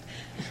Park.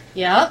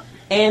 Yep.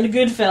 And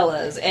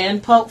Goodfellas.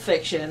 And Pulp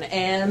Fiction.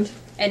 And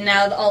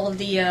now all of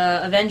the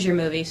Avenger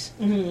movies.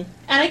 Mm-hmm. And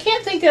I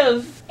can't think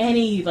of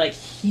any, like,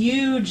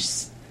 huge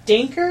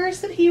stinkers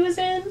that he was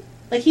in.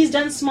 Like, he's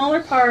done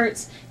smaller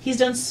parts, he's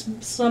done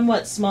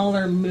somewhat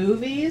smaller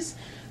movies,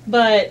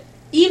 but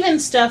even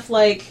stuff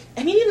like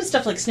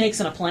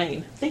Snakes on a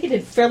Plane. I think he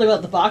did fairly well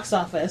at the box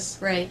office.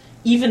 Right.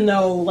 Even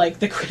though, like,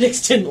 the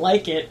critics didn't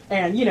like it.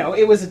 And, you know,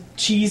 it was a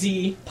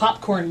cheesy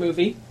popcorn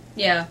movie.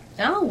 Yeah.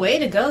 Oh, way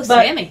to go,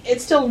 But Sammy.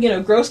 it still, you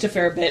know, grossed a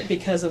fair bit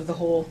because of the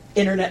whole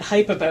internet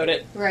hype about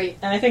it. Right.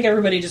 And I think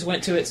everybody just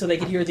went to it so they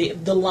could hear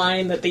the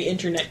line that the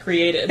internet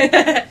created.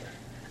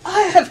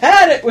 I have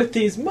had it with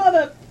these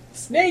mother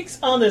snakes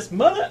on this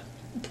mother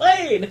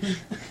plane.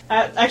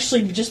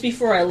 Actually, just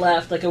before I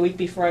left, like a week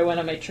before I went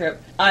on my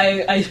trip,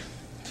 I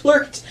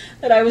lurked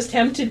that I was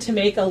tempted to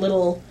make a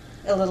little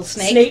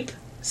snake?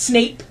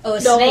 Snape Oh,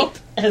 a doll, Snape.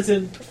 as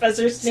in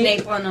Professor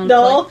Snape on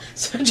doll. plane.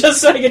 So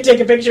just so I could take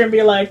a picture and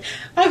be like,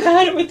 I've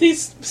had it with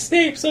these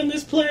Snapes on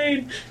this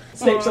plane.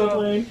 Snapes on the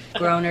plane.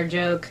 Groaner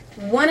joke.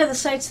 One of the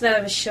sites that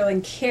I was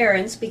showing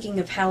Karen, speaking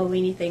of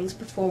Halloweeny things,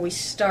 before we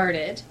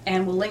started,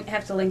 and we'll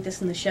have to link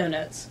this in the show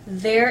notes,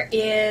 there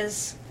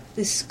is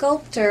the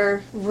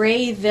sculptor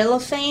Ray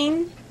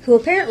Villafane, who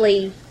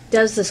apparently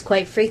does this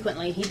quite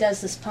frequently. He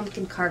does this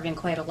pumpkin carving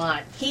quite a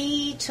lot.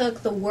 He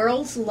took the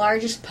world's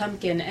largest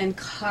pumpkin and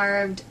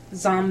carved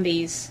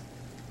zombies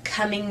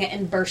coming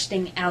and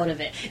bursting out of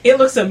it. It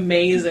looks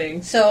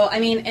amazing. So, I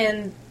mean,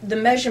 and the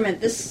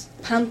measurement, this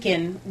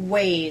pumpkin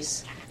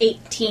weighs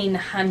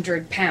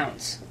 1,800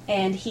 pounds.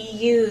 And he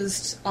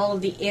used all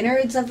of the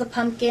innards of the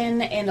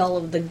pumpkin and all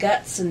of the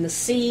guts and the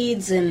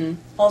seeds and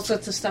all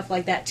sorts of stuff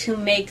like that to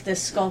make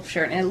this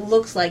sculpture. And it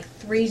looks like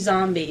 3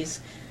 zombies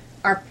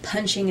are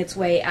punching its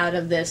way out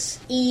of this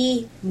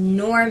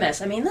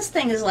enormous... I mean, this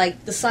thing is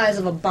like the size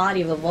of a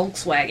body of a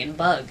Volkswagen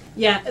Bug.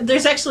 Yeah,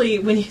 there's actually,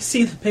 when you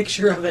see the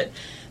picture of it,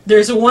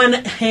 there's one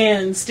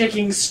hand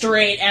sticking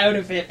straight out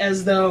of it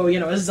as though,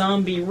 you know, a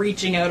zombie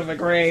reaching out of a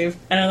grave.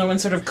 Another one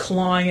sort of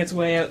clawing its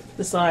way out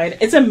the side.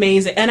 It's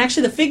amazing. And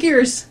actually the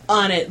figures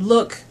on it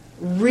look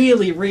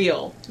really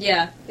real.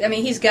 Yeah. I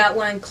mean, he's got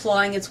one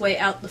clawing its way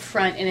out the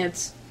front, and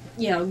it's,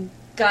 you know,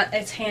 got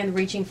its hand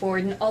reaching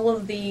forward, and all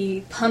of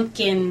the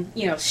pumpkin,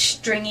 you know,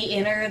 stringy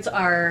innards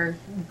are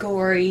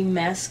gory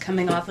mess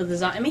coming off of the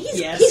zombie. I mean,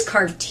 he's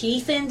carved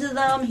teeth into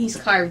them. He's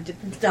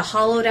carved the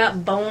hollowed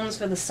out bones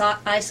for the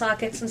eye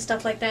sockets and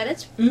stuff like that.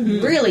 It's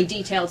really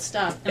detailed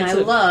stuff, and I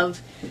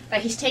love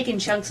that he's taken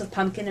chunks of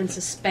pumpkin and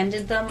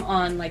suspended them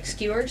on like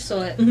skewers, so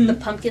that the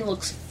pumpkin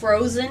looks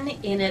frozen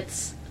in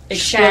its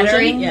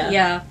shattering.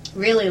 Yeah,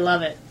 really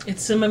love it.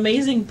 It's some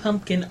amazing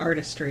pumpkin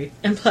artistry.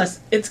 And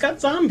plus, it's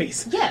got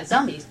zombies. Yeah,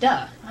 zombies,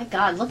 duh. My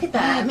God, look at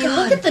that. Oh, I mean,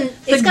 God. look at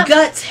the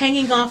guts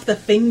hanging off the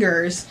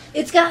fingers.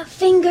 It's got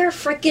finger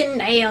frickin'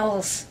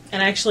 nails.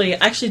 And actually,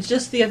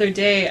 just the other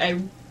day, I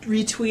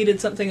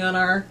retweeted something on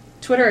our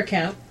Twitter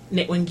account,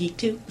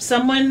 KnitOneGeek2.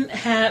 Someone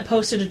had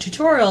posted a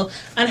tutorial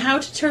on how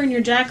to turn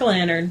your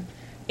jack-o'-lantern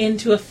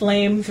into a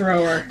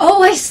flamethrower.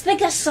 Oh, I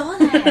think I saw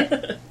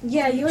that.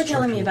 Yeah, you were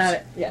telling me about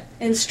it. Yeah.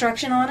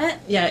 Instruction on it?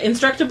 Yeah,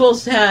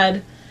 Instructables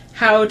had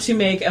how to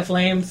make a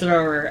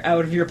flamethrower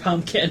out of your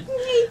pumpkin.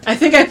 I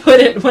think I put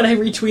it when I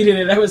retweeted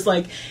it. I was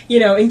like, you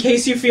know, in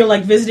case you feel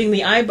like visiting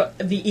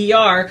the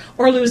ER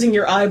or losing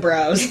your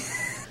eyebrows.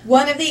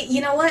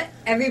 You know what?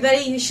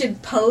 Everybody, you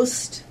should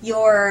post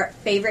your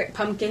favorite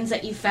pumpkins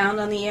that you found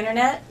on the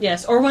internet.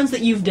 Yes, or ones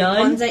that you've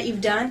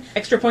done.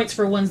 Extra points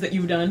for ones that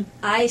you've done.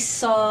 I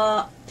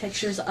saw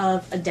pictures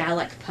of a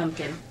Dalek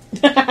pumpkin.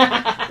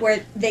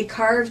 Where they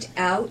carved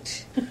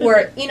out,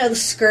 where, you know, the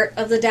skirt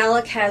of the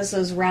Dalek has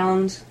those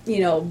round, you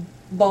know,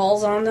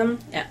 balls on them.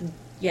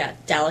 Yeah,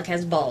 Dalek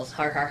has balls.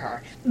 Har, har,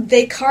 har.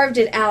 They carved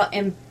it out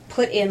and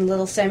put in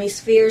little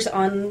semi-spheres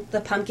on the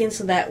pumpkin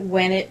so that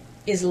when it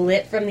is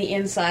lit from the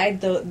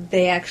inside,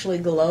 they actually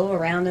glow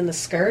around in the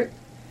skirt.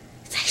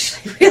 It's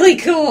actually really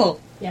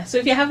cool. Yeah, so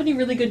if you have any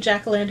really good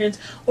jack-o'-lanterns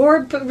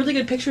or really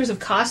good pictures of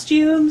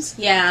costumes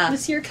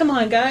this year, come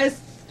on,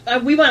 guys.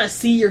 We want to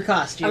see your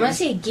costumes. I want to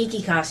see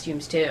geeky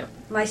costumes, too.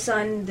 My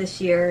son this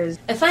year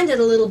I find it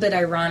a little bit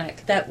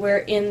ironic that we're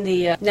in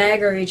the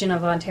Niagara region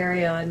of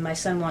Ontario and my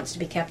son wants to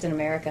be Captain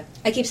America.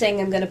 I keep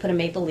saying I'm going to put a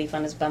maple leaf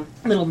on his bum.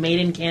 A little Made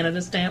in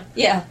Canada stamp.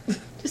 Yeah.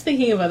 Just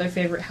thinking of other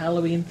favorite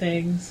Halloween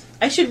things.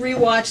 I should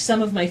rewatch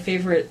some of my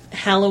favorite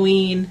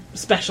Halloween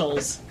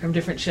specials from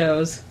different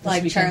shows.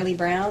 Like Charlie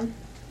Brown?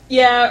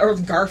 Yeah, or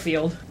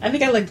Garfield. I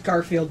think I liked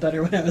Garfield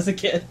better when I was a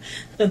kid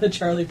than the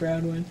Charlie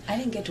Brown one. I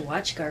didn't get to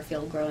watch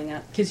Garfield growing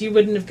up. Because you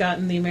wouldn't have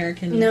gotten the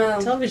American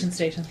television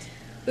stations.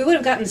 We would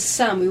have gotten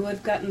some. We would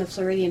have gotten the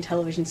Floridian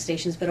television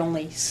stations, but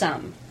only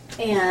some.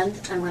 And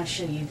I want to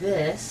show you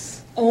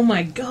this. Oh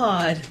my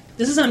god.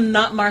 This is on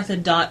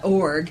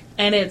notmartha.org,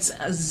 and it's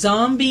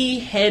zombie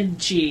head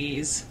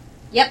cheese.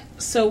 Yep.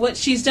 So what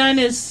she's done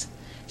is,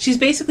 she's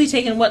basically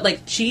taken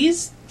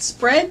cheese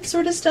spread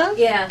sort of stuff?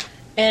 Yeah.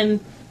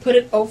 And put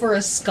it over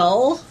a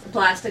skull. A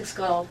plastic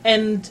skull.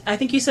 And I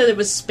think you said it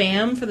was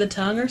Spam for the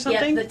tongue or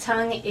something? Yep, the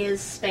tongue is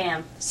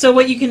Spam. So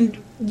what you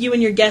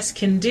and your guests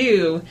can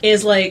do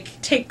is,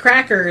 take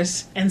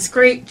crackers and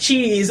scrape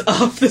cheese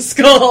off the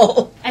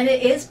skull. And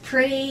it is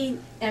pretty,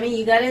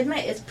 you gotta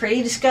admit, it's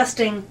pretty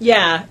disgusting.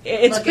 Yeah,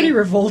 it's pretty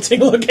revolting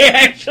looking,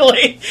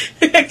 actually.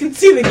 I can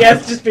see the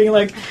guests just being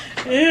like,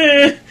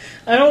 I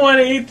don't want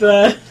to eat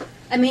that.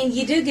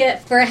 You do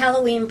get, for a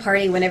Halloween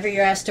party, whenever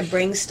you're asked to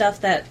bring stuff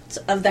that's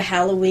of the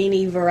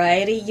Halloweeny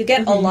variety, you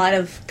get a lot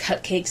of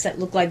cupcakes that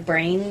look like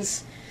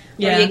brains.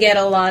 Yeah. Or you get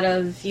a lot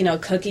of,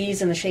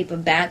 cookies in the shape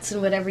of bats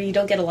and whatever. You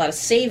don't get a lot of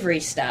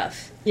savory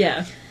stuff.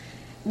 Yeah.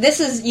 This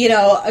is,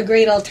 a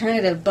great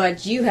alternative,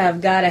 but you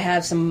have got to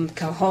have some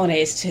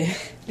cojones to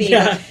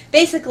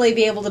basically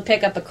be able to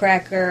pick up a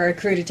cracker or a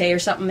crudité or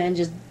something and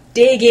just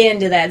dig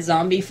into that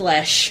zombie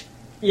flesh.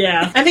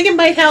 Yeah. I think it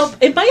might help.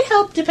 It might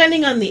help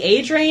depending on the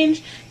age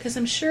range, because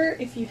I'm sure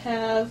if you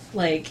have,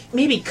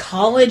 maybe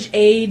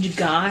college-age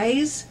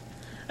guys,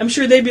 I'm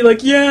sure they'd be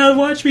like, yeah,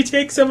 watch me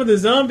take some of the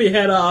zombie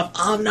head off.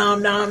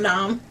 Nom, nom,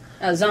 nom.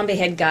 Zombie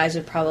head guys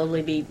would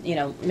probably be,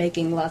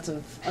 making lots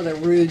of other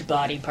rude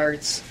body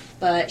parts.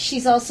 But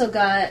she's also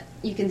got,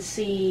 you can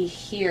see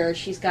here,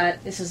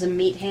 this is a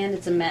meat hand.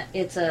 It's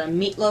a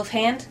meatloaf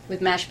hand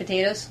with mashed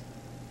potatoes.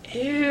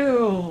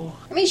 Ew.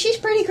 She's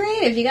pretty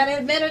creative. You gotta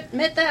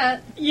admit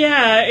that.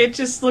 Yeah, it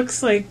just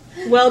looks like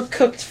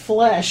well-cooked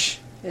flesh.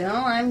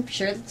 I'm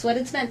sure that's what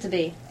it's meant to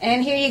be.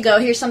 And here you go.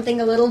 Here's something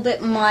a little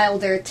bit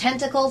milder.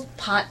 Tentacle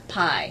pot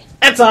pie.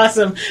 That's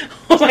awesome.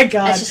 Oh my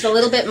god. That's just a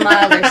little bit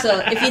milder.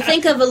 So if you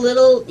think of a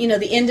little,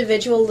 the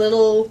individual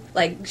little,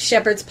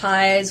 shepherd's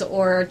pies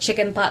or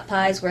chicken pot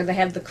pies where they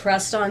have the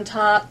crust on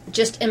top,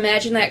 just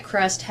imagine that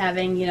crust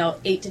having,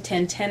 8 to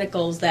 10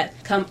 tentacles that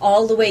come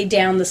all the way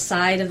down the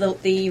side of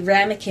the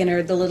ramekin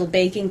or the little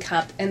baking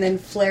cup and then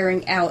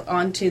flaring out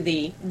onto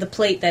the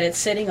plate that it's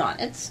sitting on.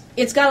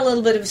 It's got a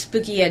little bit of a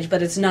spooky edge,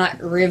 but it's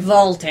not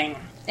revolting.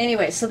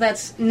 Anyway, so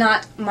that's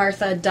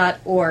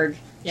notmartha.org.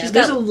 Yeah,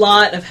 there's a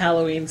lot of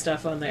Halloween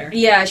stuff on there.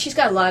 Yeah, she's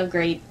got a lot of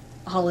great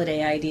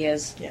holiday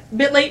ideas. Yeah. A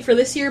bit late for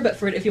this year,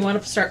 but if you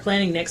want to start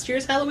planning next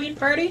year's Halloween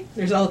party,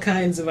 there's all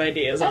kinds of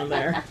ideas on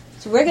there.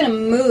 So we're going to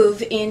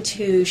move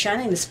into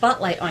shining the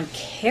spotlight on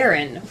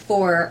Karen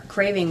for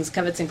Cravings,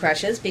 Covets, and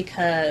Crushes,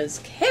 because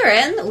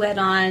Karen went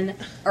on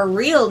a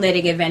real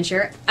knitting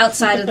adventure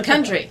outside of the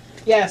country.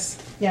 Yes.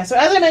 Yeah, so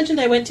as I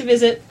mentioned, I went to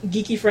visit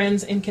geeky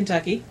friends in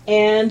Kentucky,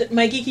 and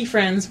my geeky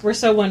friends were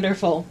so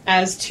wonderful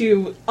as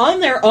to, on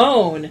their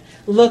own,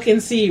 look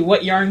and see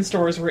what yarn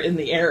stores were in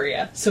the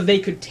area, so they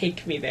could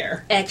take me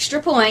there.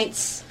 Extra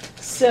points.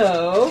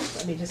 So,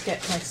 let me just get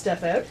my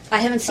stuff out. I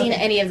haven't seen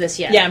any of this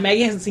yet. Yeah,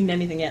 Maggie hasn't seen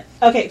anything yet.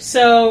 Okay,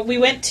 so we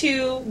went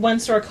to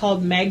one store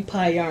called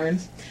Magpie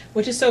Yarns,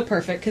 which is so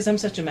perfect, because I'm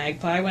such a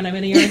magpie when I'm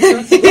in a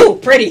yarn store. Ooh,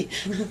 pretty!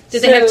 Do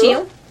they have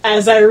teal?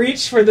 As I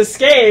reach for the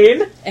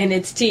skein. And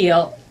it's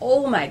teal.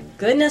 Oh my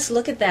goodness,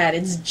 look at that.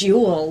 It's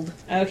jeweled.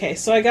 Okay,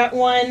 so I got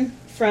one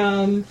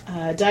from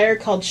a dyer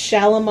called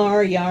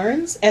Shalimar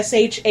Yarns.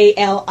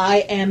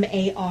 Shalimar.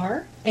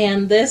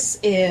 And this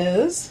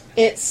is,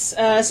 it's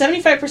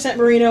 75%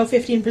 merino,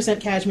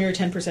 15% cashmere,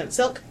 10%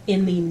 silk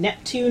in the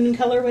Neptune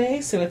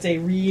colorway. So it's a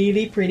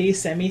really pretty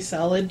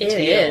semi-solid teal. It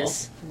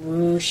is.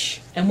 Whoosh.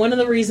 And one of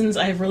the reasons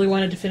I've really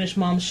wanted to finish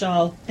Mom's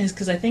shawl is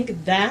because I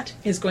think that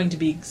is going to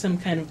be some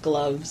kind of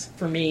gloves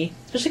for me.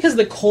 Especially because of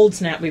the cold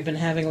snap we've been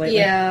having lately.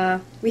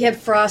 Yeah. We had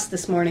frost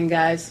this morning,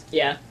 guys.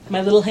 Yeah.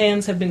 My little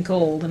hands have been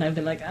cold, and I've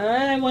been like,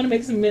 I want to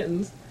make some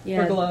mittens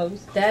for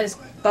gloves. That is...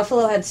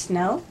 Buffalo had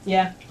snow?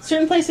 Yeah.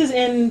 Certain places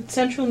in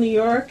central New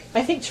York,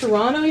 I think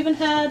Toronto even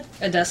had...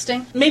 A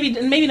dusting?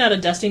 Maybe not a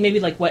dusting, maybe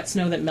wet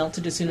snow that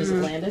melted as soon as it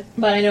landed.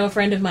 But I know a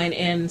friend of mine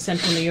in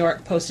central New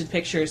York posted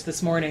pictures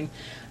this morning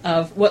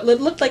of what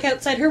looked like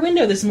outside her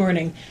window this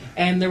morning,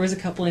 and there was a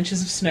couple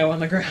inches of snow on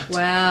the ground.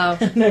 Wow.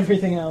 And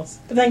everything else.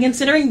 But then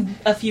considering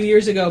a few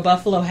years ago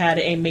Buffalo had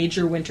a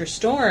major winter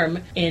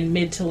storm in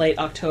mid to late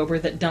October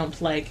that dumped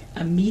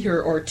a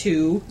meter or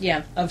two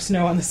of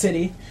snow on the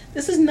city,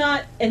 this is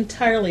not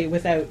entirely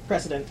without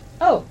precedent.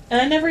 Oh,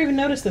 and I never even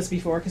noticed this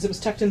before because it was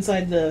tucked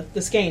inside the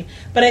skein,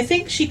 but I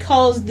think she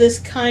calls this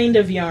kind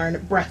of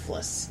yarn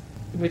breathless,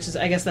 which is,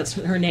 I guess that's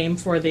her name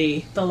for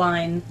the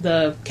line,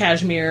 the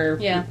cashmere.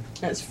 Yeah.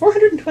 It's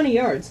 420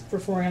 yards for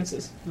 4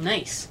 ounces.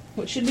 Nice.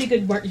 Which should be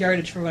good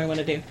yardage for what I want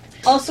to do.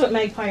 Also at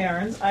Magpie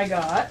Yarns, I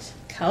got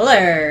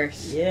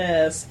Colors.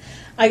 Yes.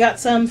 I got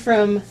some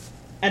from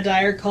a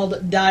dyer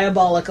called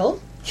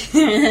Diabolical.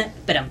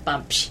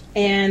 Ba-dum-bump.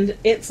 And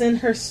it's in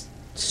her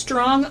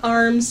strong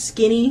arms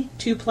skinny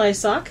 2-ply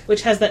sock,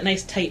 which has that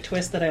nice tight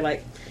twist that I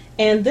like.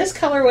 And this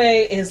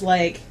colorway is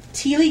like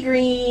tealy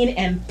green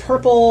and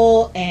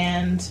purple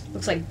and...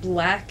 Looks like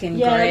black and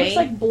yeah, gray. it looks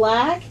like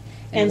black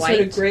and white.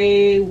 sort of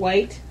gray,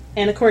 white.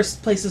 And of course,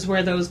 places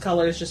where those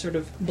colors just sort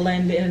of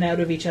blend in and out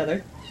of each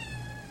other.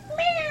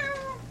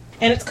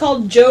 And it's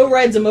called Joe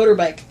Rides a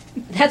Motorbike.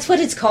 That's what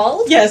it's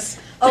called? Yes.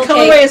 The Okay.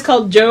 colorway is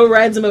called Joe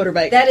Rides a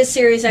Motorbike. That is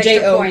serious extra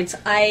J-O. points.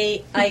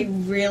 I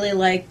really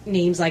like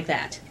names like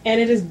that.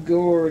 And it is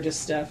gorgeous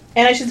stuff.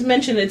 And I should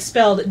mention it's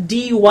spelled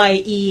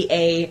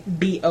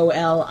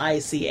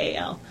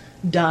Dyeabolical.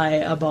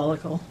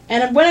 Diabolical.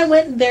 And when I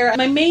went there,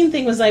 my main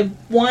thing was I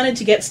wanted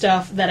to get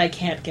stuff that I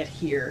can't get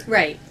here.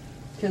 Right.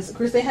 Because, of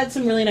course, they had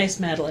some really nice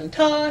Madeline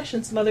Tosh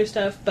and some other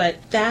stuff, but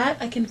that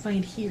I can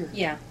find here.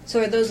 Yeah.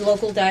 So are those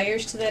local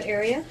dyers to that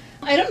area?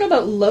 I don't know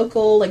about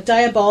local, like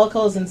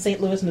Diabolical is in St.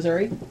 Louis,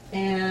 Missouri.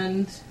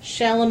 And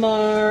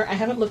Shalimar, I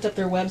haven't looked up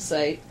their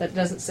website, but it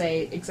doesn't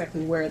say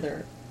exactly where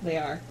they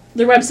are.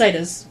 Their website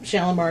is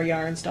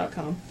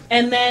shalimaryarns.com.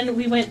 And then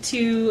we went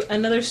to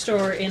another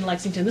store in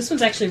Lexington. This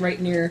one's actually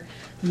right near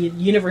the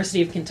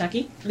University of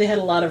Kentucky. They had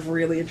a lot of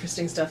really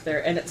interesting stuff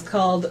there, and it's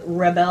called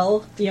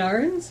Rebel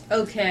Yarns.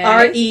 Okay.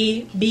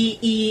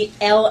 Rebelle.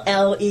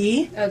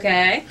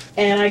 Okay.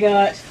 And I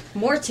got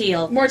More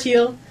teal. more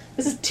teal.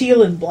 This is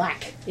teal and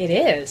black. It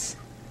is.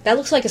 That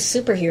looks like a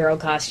superhero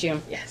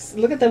costume. Yes,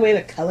 look at the way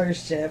the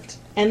colors shift.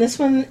 And this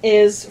one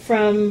is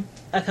from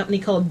a company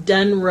called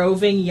Done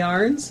Roving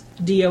Yarns,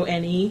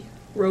 D-O-N-E,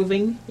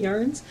 Roving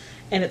Yarns,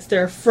 and it's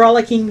their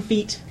Frolicking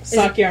Feet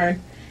sock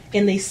yarn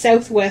in the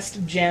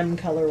Southwest Gem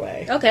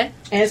colorway. Okay.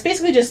 And it's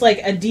basically just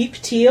like a deep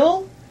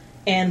teal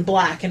and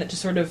black, and it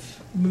just sort of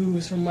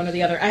moves from one to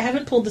the other. I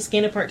haven't pulled the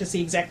skein apart to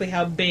see exactly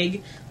how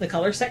big the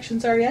color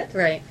sections are yet,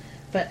 Right.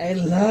 but I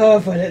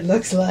love what it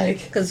looks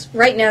like. Because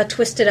right now,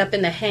 twisted up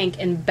in the hank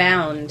and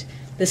bound,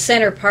 the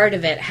center part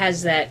of it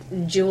has that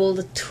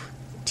jeweled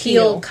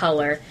teal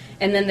color,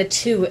 and then the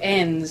two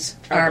ends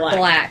are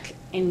black.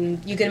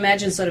 And you can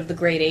imagine sort of the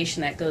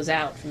gradation that goes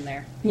out from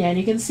there. Yeah, and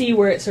you can see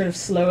where it sort of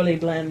slowly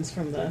blends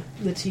from the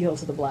teal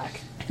to the black.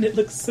 And it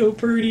looks so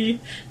pretty.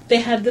 They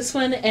had this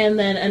one, and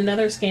then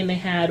another skein they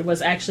had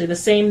was actually the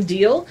same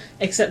deal,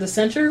 except the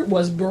center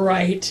was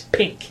bright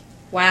pink.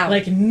 Wow.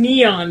 Like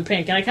neon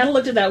pink. And I kind of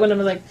looked at that one and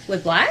was like...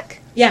 With black?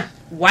 Yeah.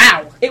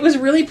 Wow. It was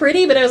really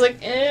pretty, but I was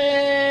like,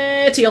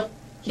 teal.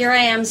 Here I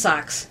am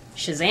socks.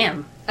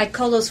 Shazam. I'd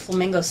call those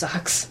flamingo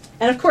socks.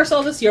 And of course,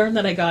 all this yarn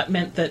that I got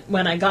meant that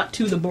when I got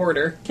to the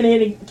border,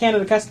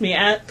 Canada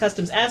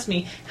Customs asked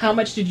me, how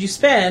much did you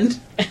spend?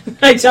 And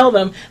I tell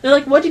them, they're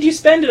like, what did you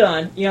spend it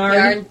on?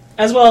 Yarn.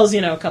 As well as,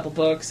 a couple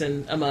books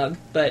and a mug.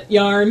 But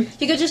yarn.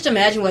 You could just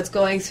imagine what's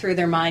going through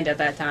their mind at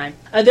that time.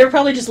 They were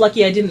probably just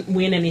lucky I didn't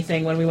win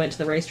anything when we went to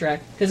the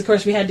racetrack. Because, of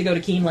course, we had to go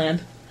to Keeneland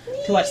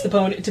to watch the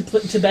pony,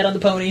 to bet on the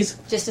ponies.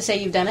 Just to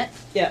say you've done it?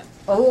 Yeah.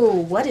 Oh,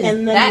 what is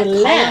and then that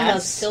the column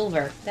of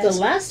silver? The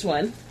last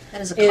one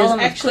that is a column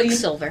of actually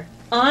quicksilver.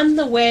 On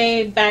the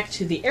way back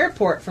to the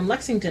airport from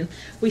Lexington,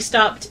 we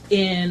stopped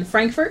in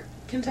Frankfort,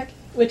 Kentucky,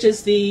 which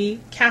is the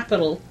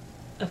capital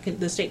of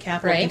the state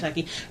capital of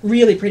Kentucky.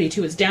 Really pretty,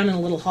 too. It's down in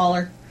a little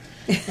holler.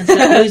 And it's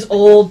got all these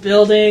old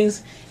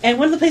buildings. And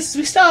one of the places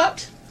we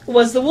stopped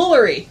was the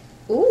Woolery.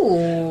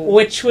 Ooh.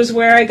 Which was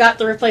where I got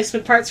the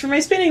replacement parts for my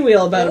spinning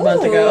wheel about a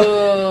month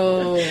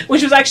ago.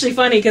 Which was actually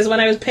funny, because when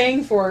I was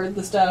paying for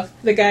the stuff,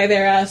 the guy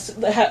there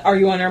asked, are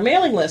you on our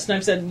mailing list? And I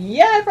said,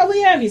 yeah, I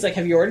probably am. He's like,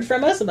 have you ordered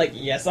from us? I'm like,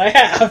 yes, I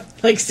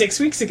have. Like 6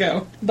 weeks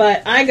ago.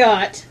 But I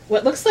got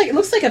what looks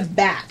like a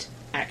bat,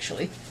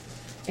 actually.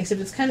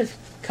 Except it's kind of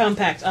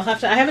compact.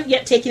 I haven't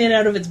yet taken it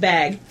out of its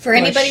bag. For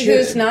anybody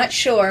who's not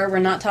sure, we're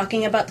not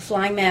talking about the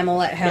flying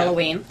mammal at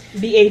Halloween.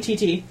 No.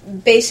 B-A-T-T.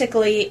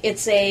 Basically,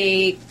 it's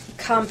a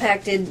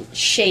compacted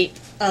shape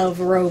of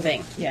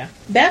roving. Yeah.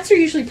 Bats are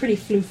usually pretty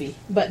floofy,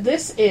 but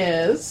this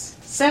is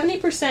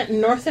 70%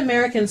 North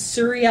American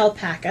Surrey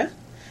alpaca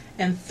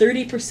and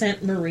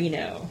 30%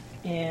 merino.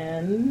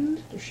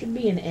 And there should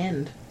be an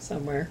end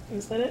somewhere.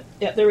 Is that it?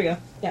 Yeah, there we go.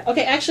 Yeah.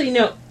 Okay, actually,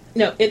 no,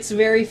 it's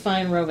very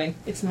fine roving.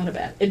 It's not a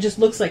bat. It just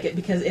looks like it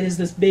because it is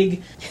this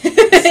big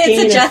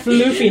skein of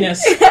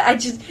floofiness.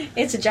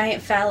 It's a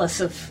giant phallus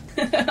of...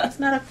 It's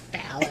not a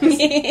phallus.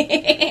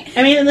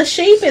 I mean, and the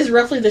shape is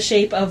roughly the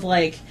shape of,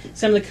 like,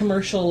 some of the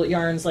commercial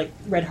yarns, like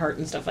Red Heart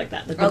and stuff like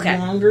that. Like, the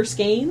longer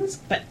skeins,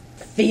 but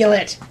feel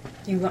it.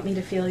 You want me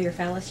to feel your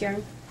phallus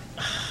yarn?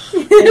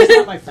 It's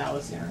not my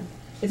phallus yarn.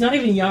 It's not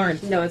even yarn.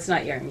 No, it's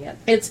not yarn yet.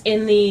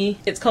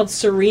 It's called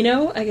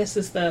Sereno, I guess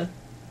is the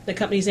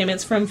company's name.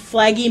 It's from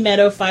Flaggy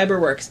Meadow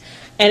Fiberworks.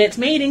 And it's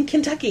made in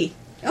Kentucky.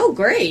 Oh,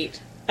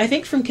 great. I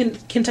think from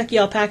Kentucky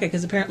alpaca,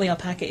 because apparently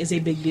alpaca is a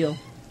big deal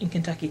in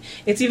Kentucky.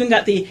 It's even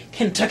got the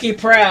Kentucky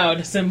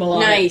Proud symbol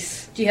on it.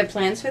 Nice. Do you have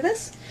plans for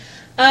this?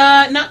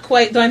 Not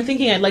quite, though I'm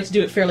thinking I'd like to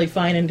do it fairly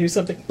fine and do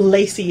something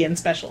lacy and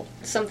special.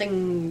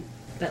 Something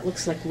that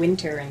looks like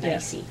winter and Yeah.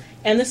 icy.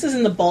 And this is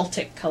in the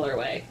Baltic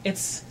colorway.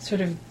 It's sort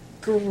of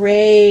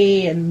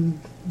gray and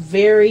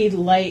very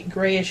light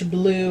grayish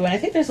blue, and I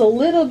think there's a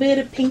little bit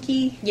of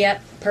pinky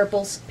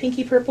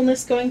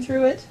purpleness going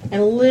through it,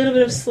 and a little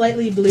bit of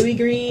slightly bluey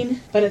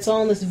green, but it's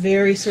all in this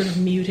very sort of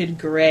muted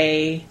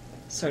gray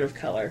sort of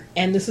color.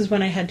 And this is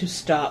when I had to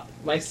stop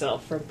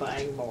myself from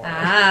buying more.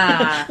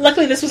 Ah.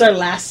 Luckily, this was our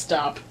last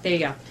stop. There you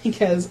go.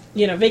 Because,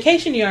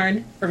 vacation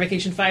yarn, or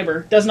vacation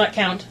fiber, does not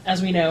count,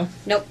 as we know.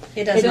 Nope,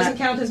 it does It doesn't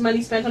count as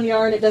money spent on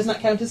yarn, it does not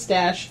count as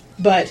stash,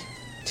 but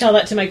tell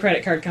that to my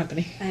credit card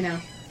company. I know.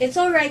 It's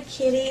alright,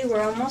 Kitty,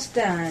 we're almost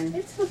done.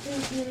 It's okay,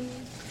 Kitty.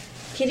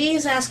 Kitty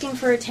is asking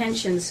for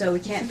attention, so we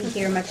can't be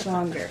here much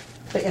longer.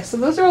 But yeah, so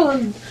those are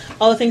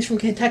all the things from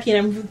Kentucky,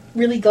 and I'm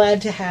really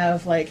glad to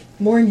have,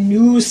 more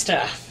new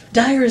stuff.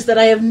 Dyers that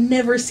I have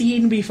never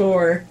seen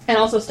before. And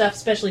also stuff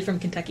especially from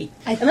Kentucky.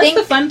 And that's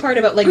the fun part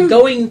about,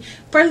 going...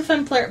 Part of the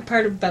fun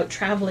part about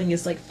traveling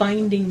is,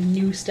 finding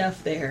new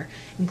stuff there,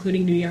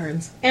 including new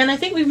yarns. And I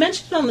think we've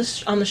mentioned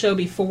it on the show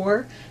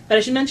before, but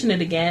I should mention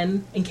it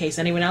again, in case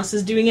anyone else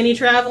is doing any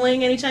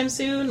traveling anytime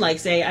soon.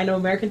 Say, I know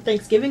American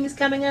Thanksgiving is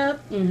coming up.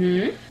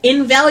 Mm-hmm.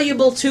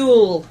 Invaluable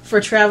tool for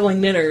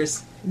traveling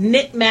knitters.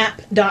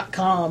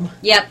 Knitmap.com.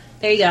 Yep,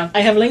 there you go.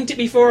 I have linked it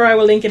before, I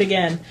will link it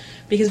again.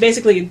 Because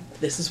basically,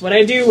 this is what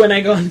I do when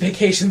I go on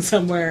vacation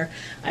somewhere.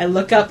 I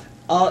look up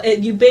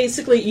you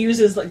basically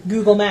uses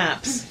Google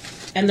Maps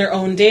and their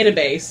own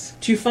database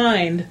to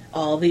find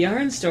all the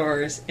yarn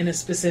stores in a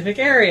specific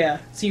area.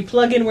 So you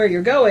plug in where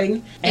you're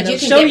going, and it'll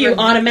show you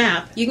on a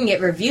map. You can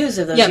get reviews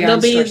of those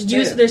yarn stores,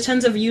 too. There's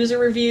tons of user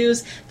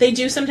reviews. They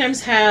do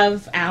sometimes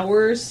have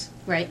hours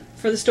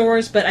for the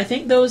stores, but I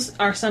think those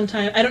are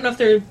sometimes... I don't know if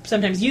they're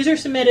sometimes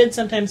user-submitted,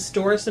 sometimes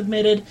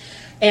store-submitted.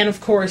 And,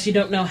 of course, you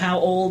don't know how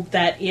old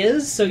that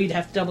is, so you'd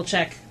have to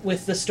double-check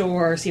with the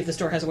store, see if the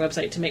store has a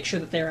website to make sure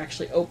that they're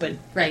actually open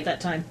at that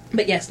time.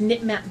 But, yes,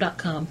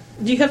 knitmap.com.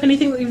 Do you have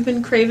anything that you've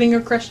been craving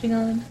or crushing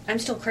on? I'm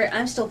still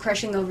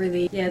crushing over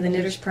the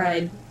Knitter's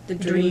Pride, the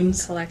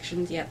Dreams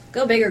collections. Yep.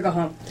 Go big or go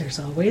home. There's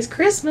always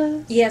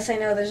Christmas. Yes, I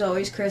know, there's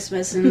always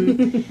Christmas,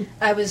 and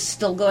I was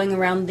still going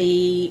around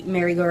the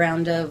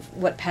merry-go-round of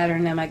what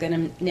pattern am I going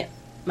to knit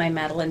my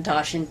Madeline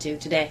Tosh into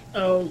today.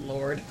 Oh,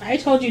 Lord. I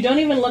told you, don't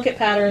even look at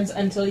patterns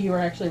until you are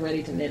actually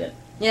ready to knit it.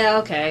 Yeah,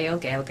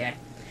 okay.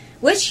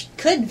 Which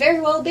could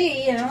very well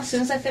be, as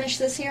soon as I finish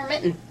this here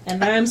mitten. And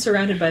now I'm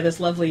surrounded by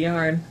this lovely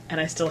yarn, and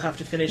I still have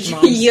to finish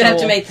Mom's You stole. have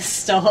to make the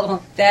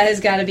stole. That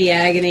has got to be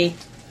agony.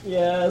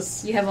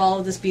 Yes. You have all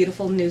of this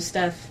beautiful new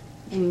stuff,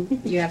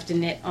 and you have to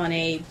knit on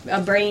a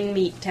brain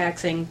meat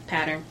taxing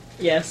pattern.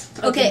 Yes.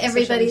 Okay,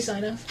 everybody,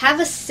 sign off. have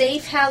a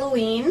safe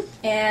Halloween,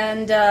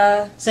 and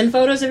send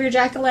photos of your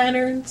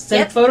jack-o'-lanterns,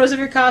 send photos of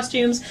your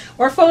costumes,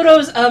 or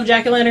photos of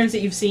jack-o'-lanterns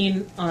that you've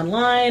seen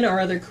online, or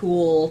other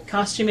cool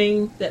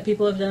costuming that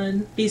people have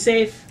done. Be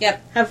safe.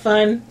 Yep. Have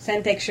fun.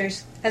 Send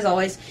pictures, as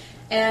always.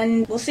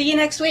 And we'll see you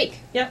next week.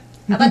 Yep.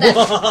 How about that?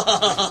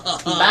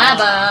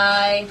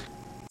 Bye-bye.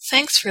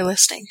 Thanks for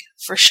listening.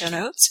 For show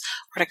notes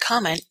or to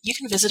comment, you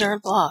can visit our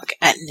blog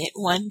at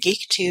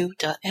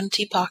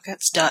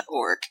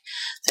knit1geek2.mtpockets.org.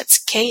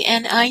 That's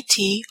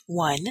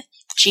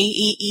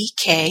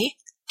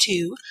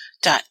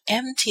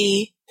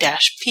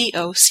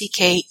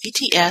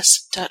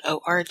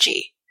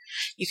knit1geek2.mt-pockets.org.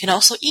 You can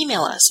also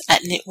email us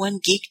at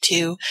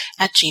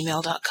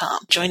knit1geek2@gmail.com.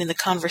 Join in the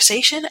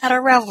conversation at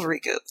our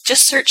Ravelry group.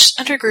 Just search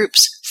under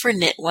groups for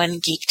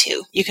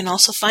Knit1Geek2. You can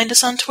also find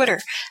us on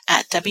Twitter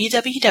at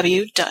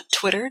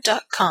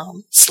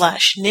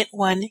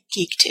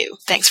www.twitter.com/Knit1Geek2.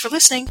 Thanks for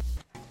listening.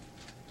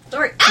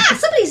 Sorry.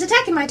 Somebody's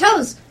attacking my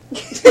toes.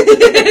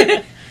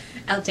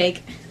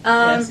 Outtake.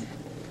 Yes.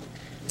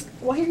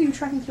 Why are you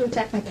trying to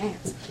attack my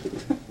pants?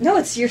 No,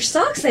 it's your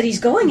socks that he's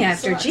going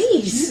after. Socks.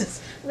 Jeez. Jesus.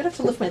 I'm going to have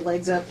to lift my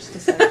legs up just a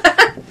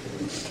second.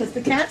 Because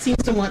the cat seems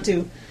to want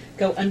to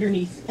go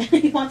underneath.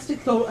 He wants to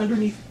go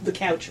underneath the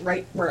couch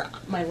right where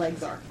my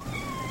legs are.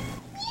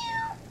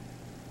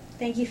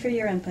 Thank you for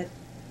your input.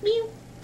 Meow.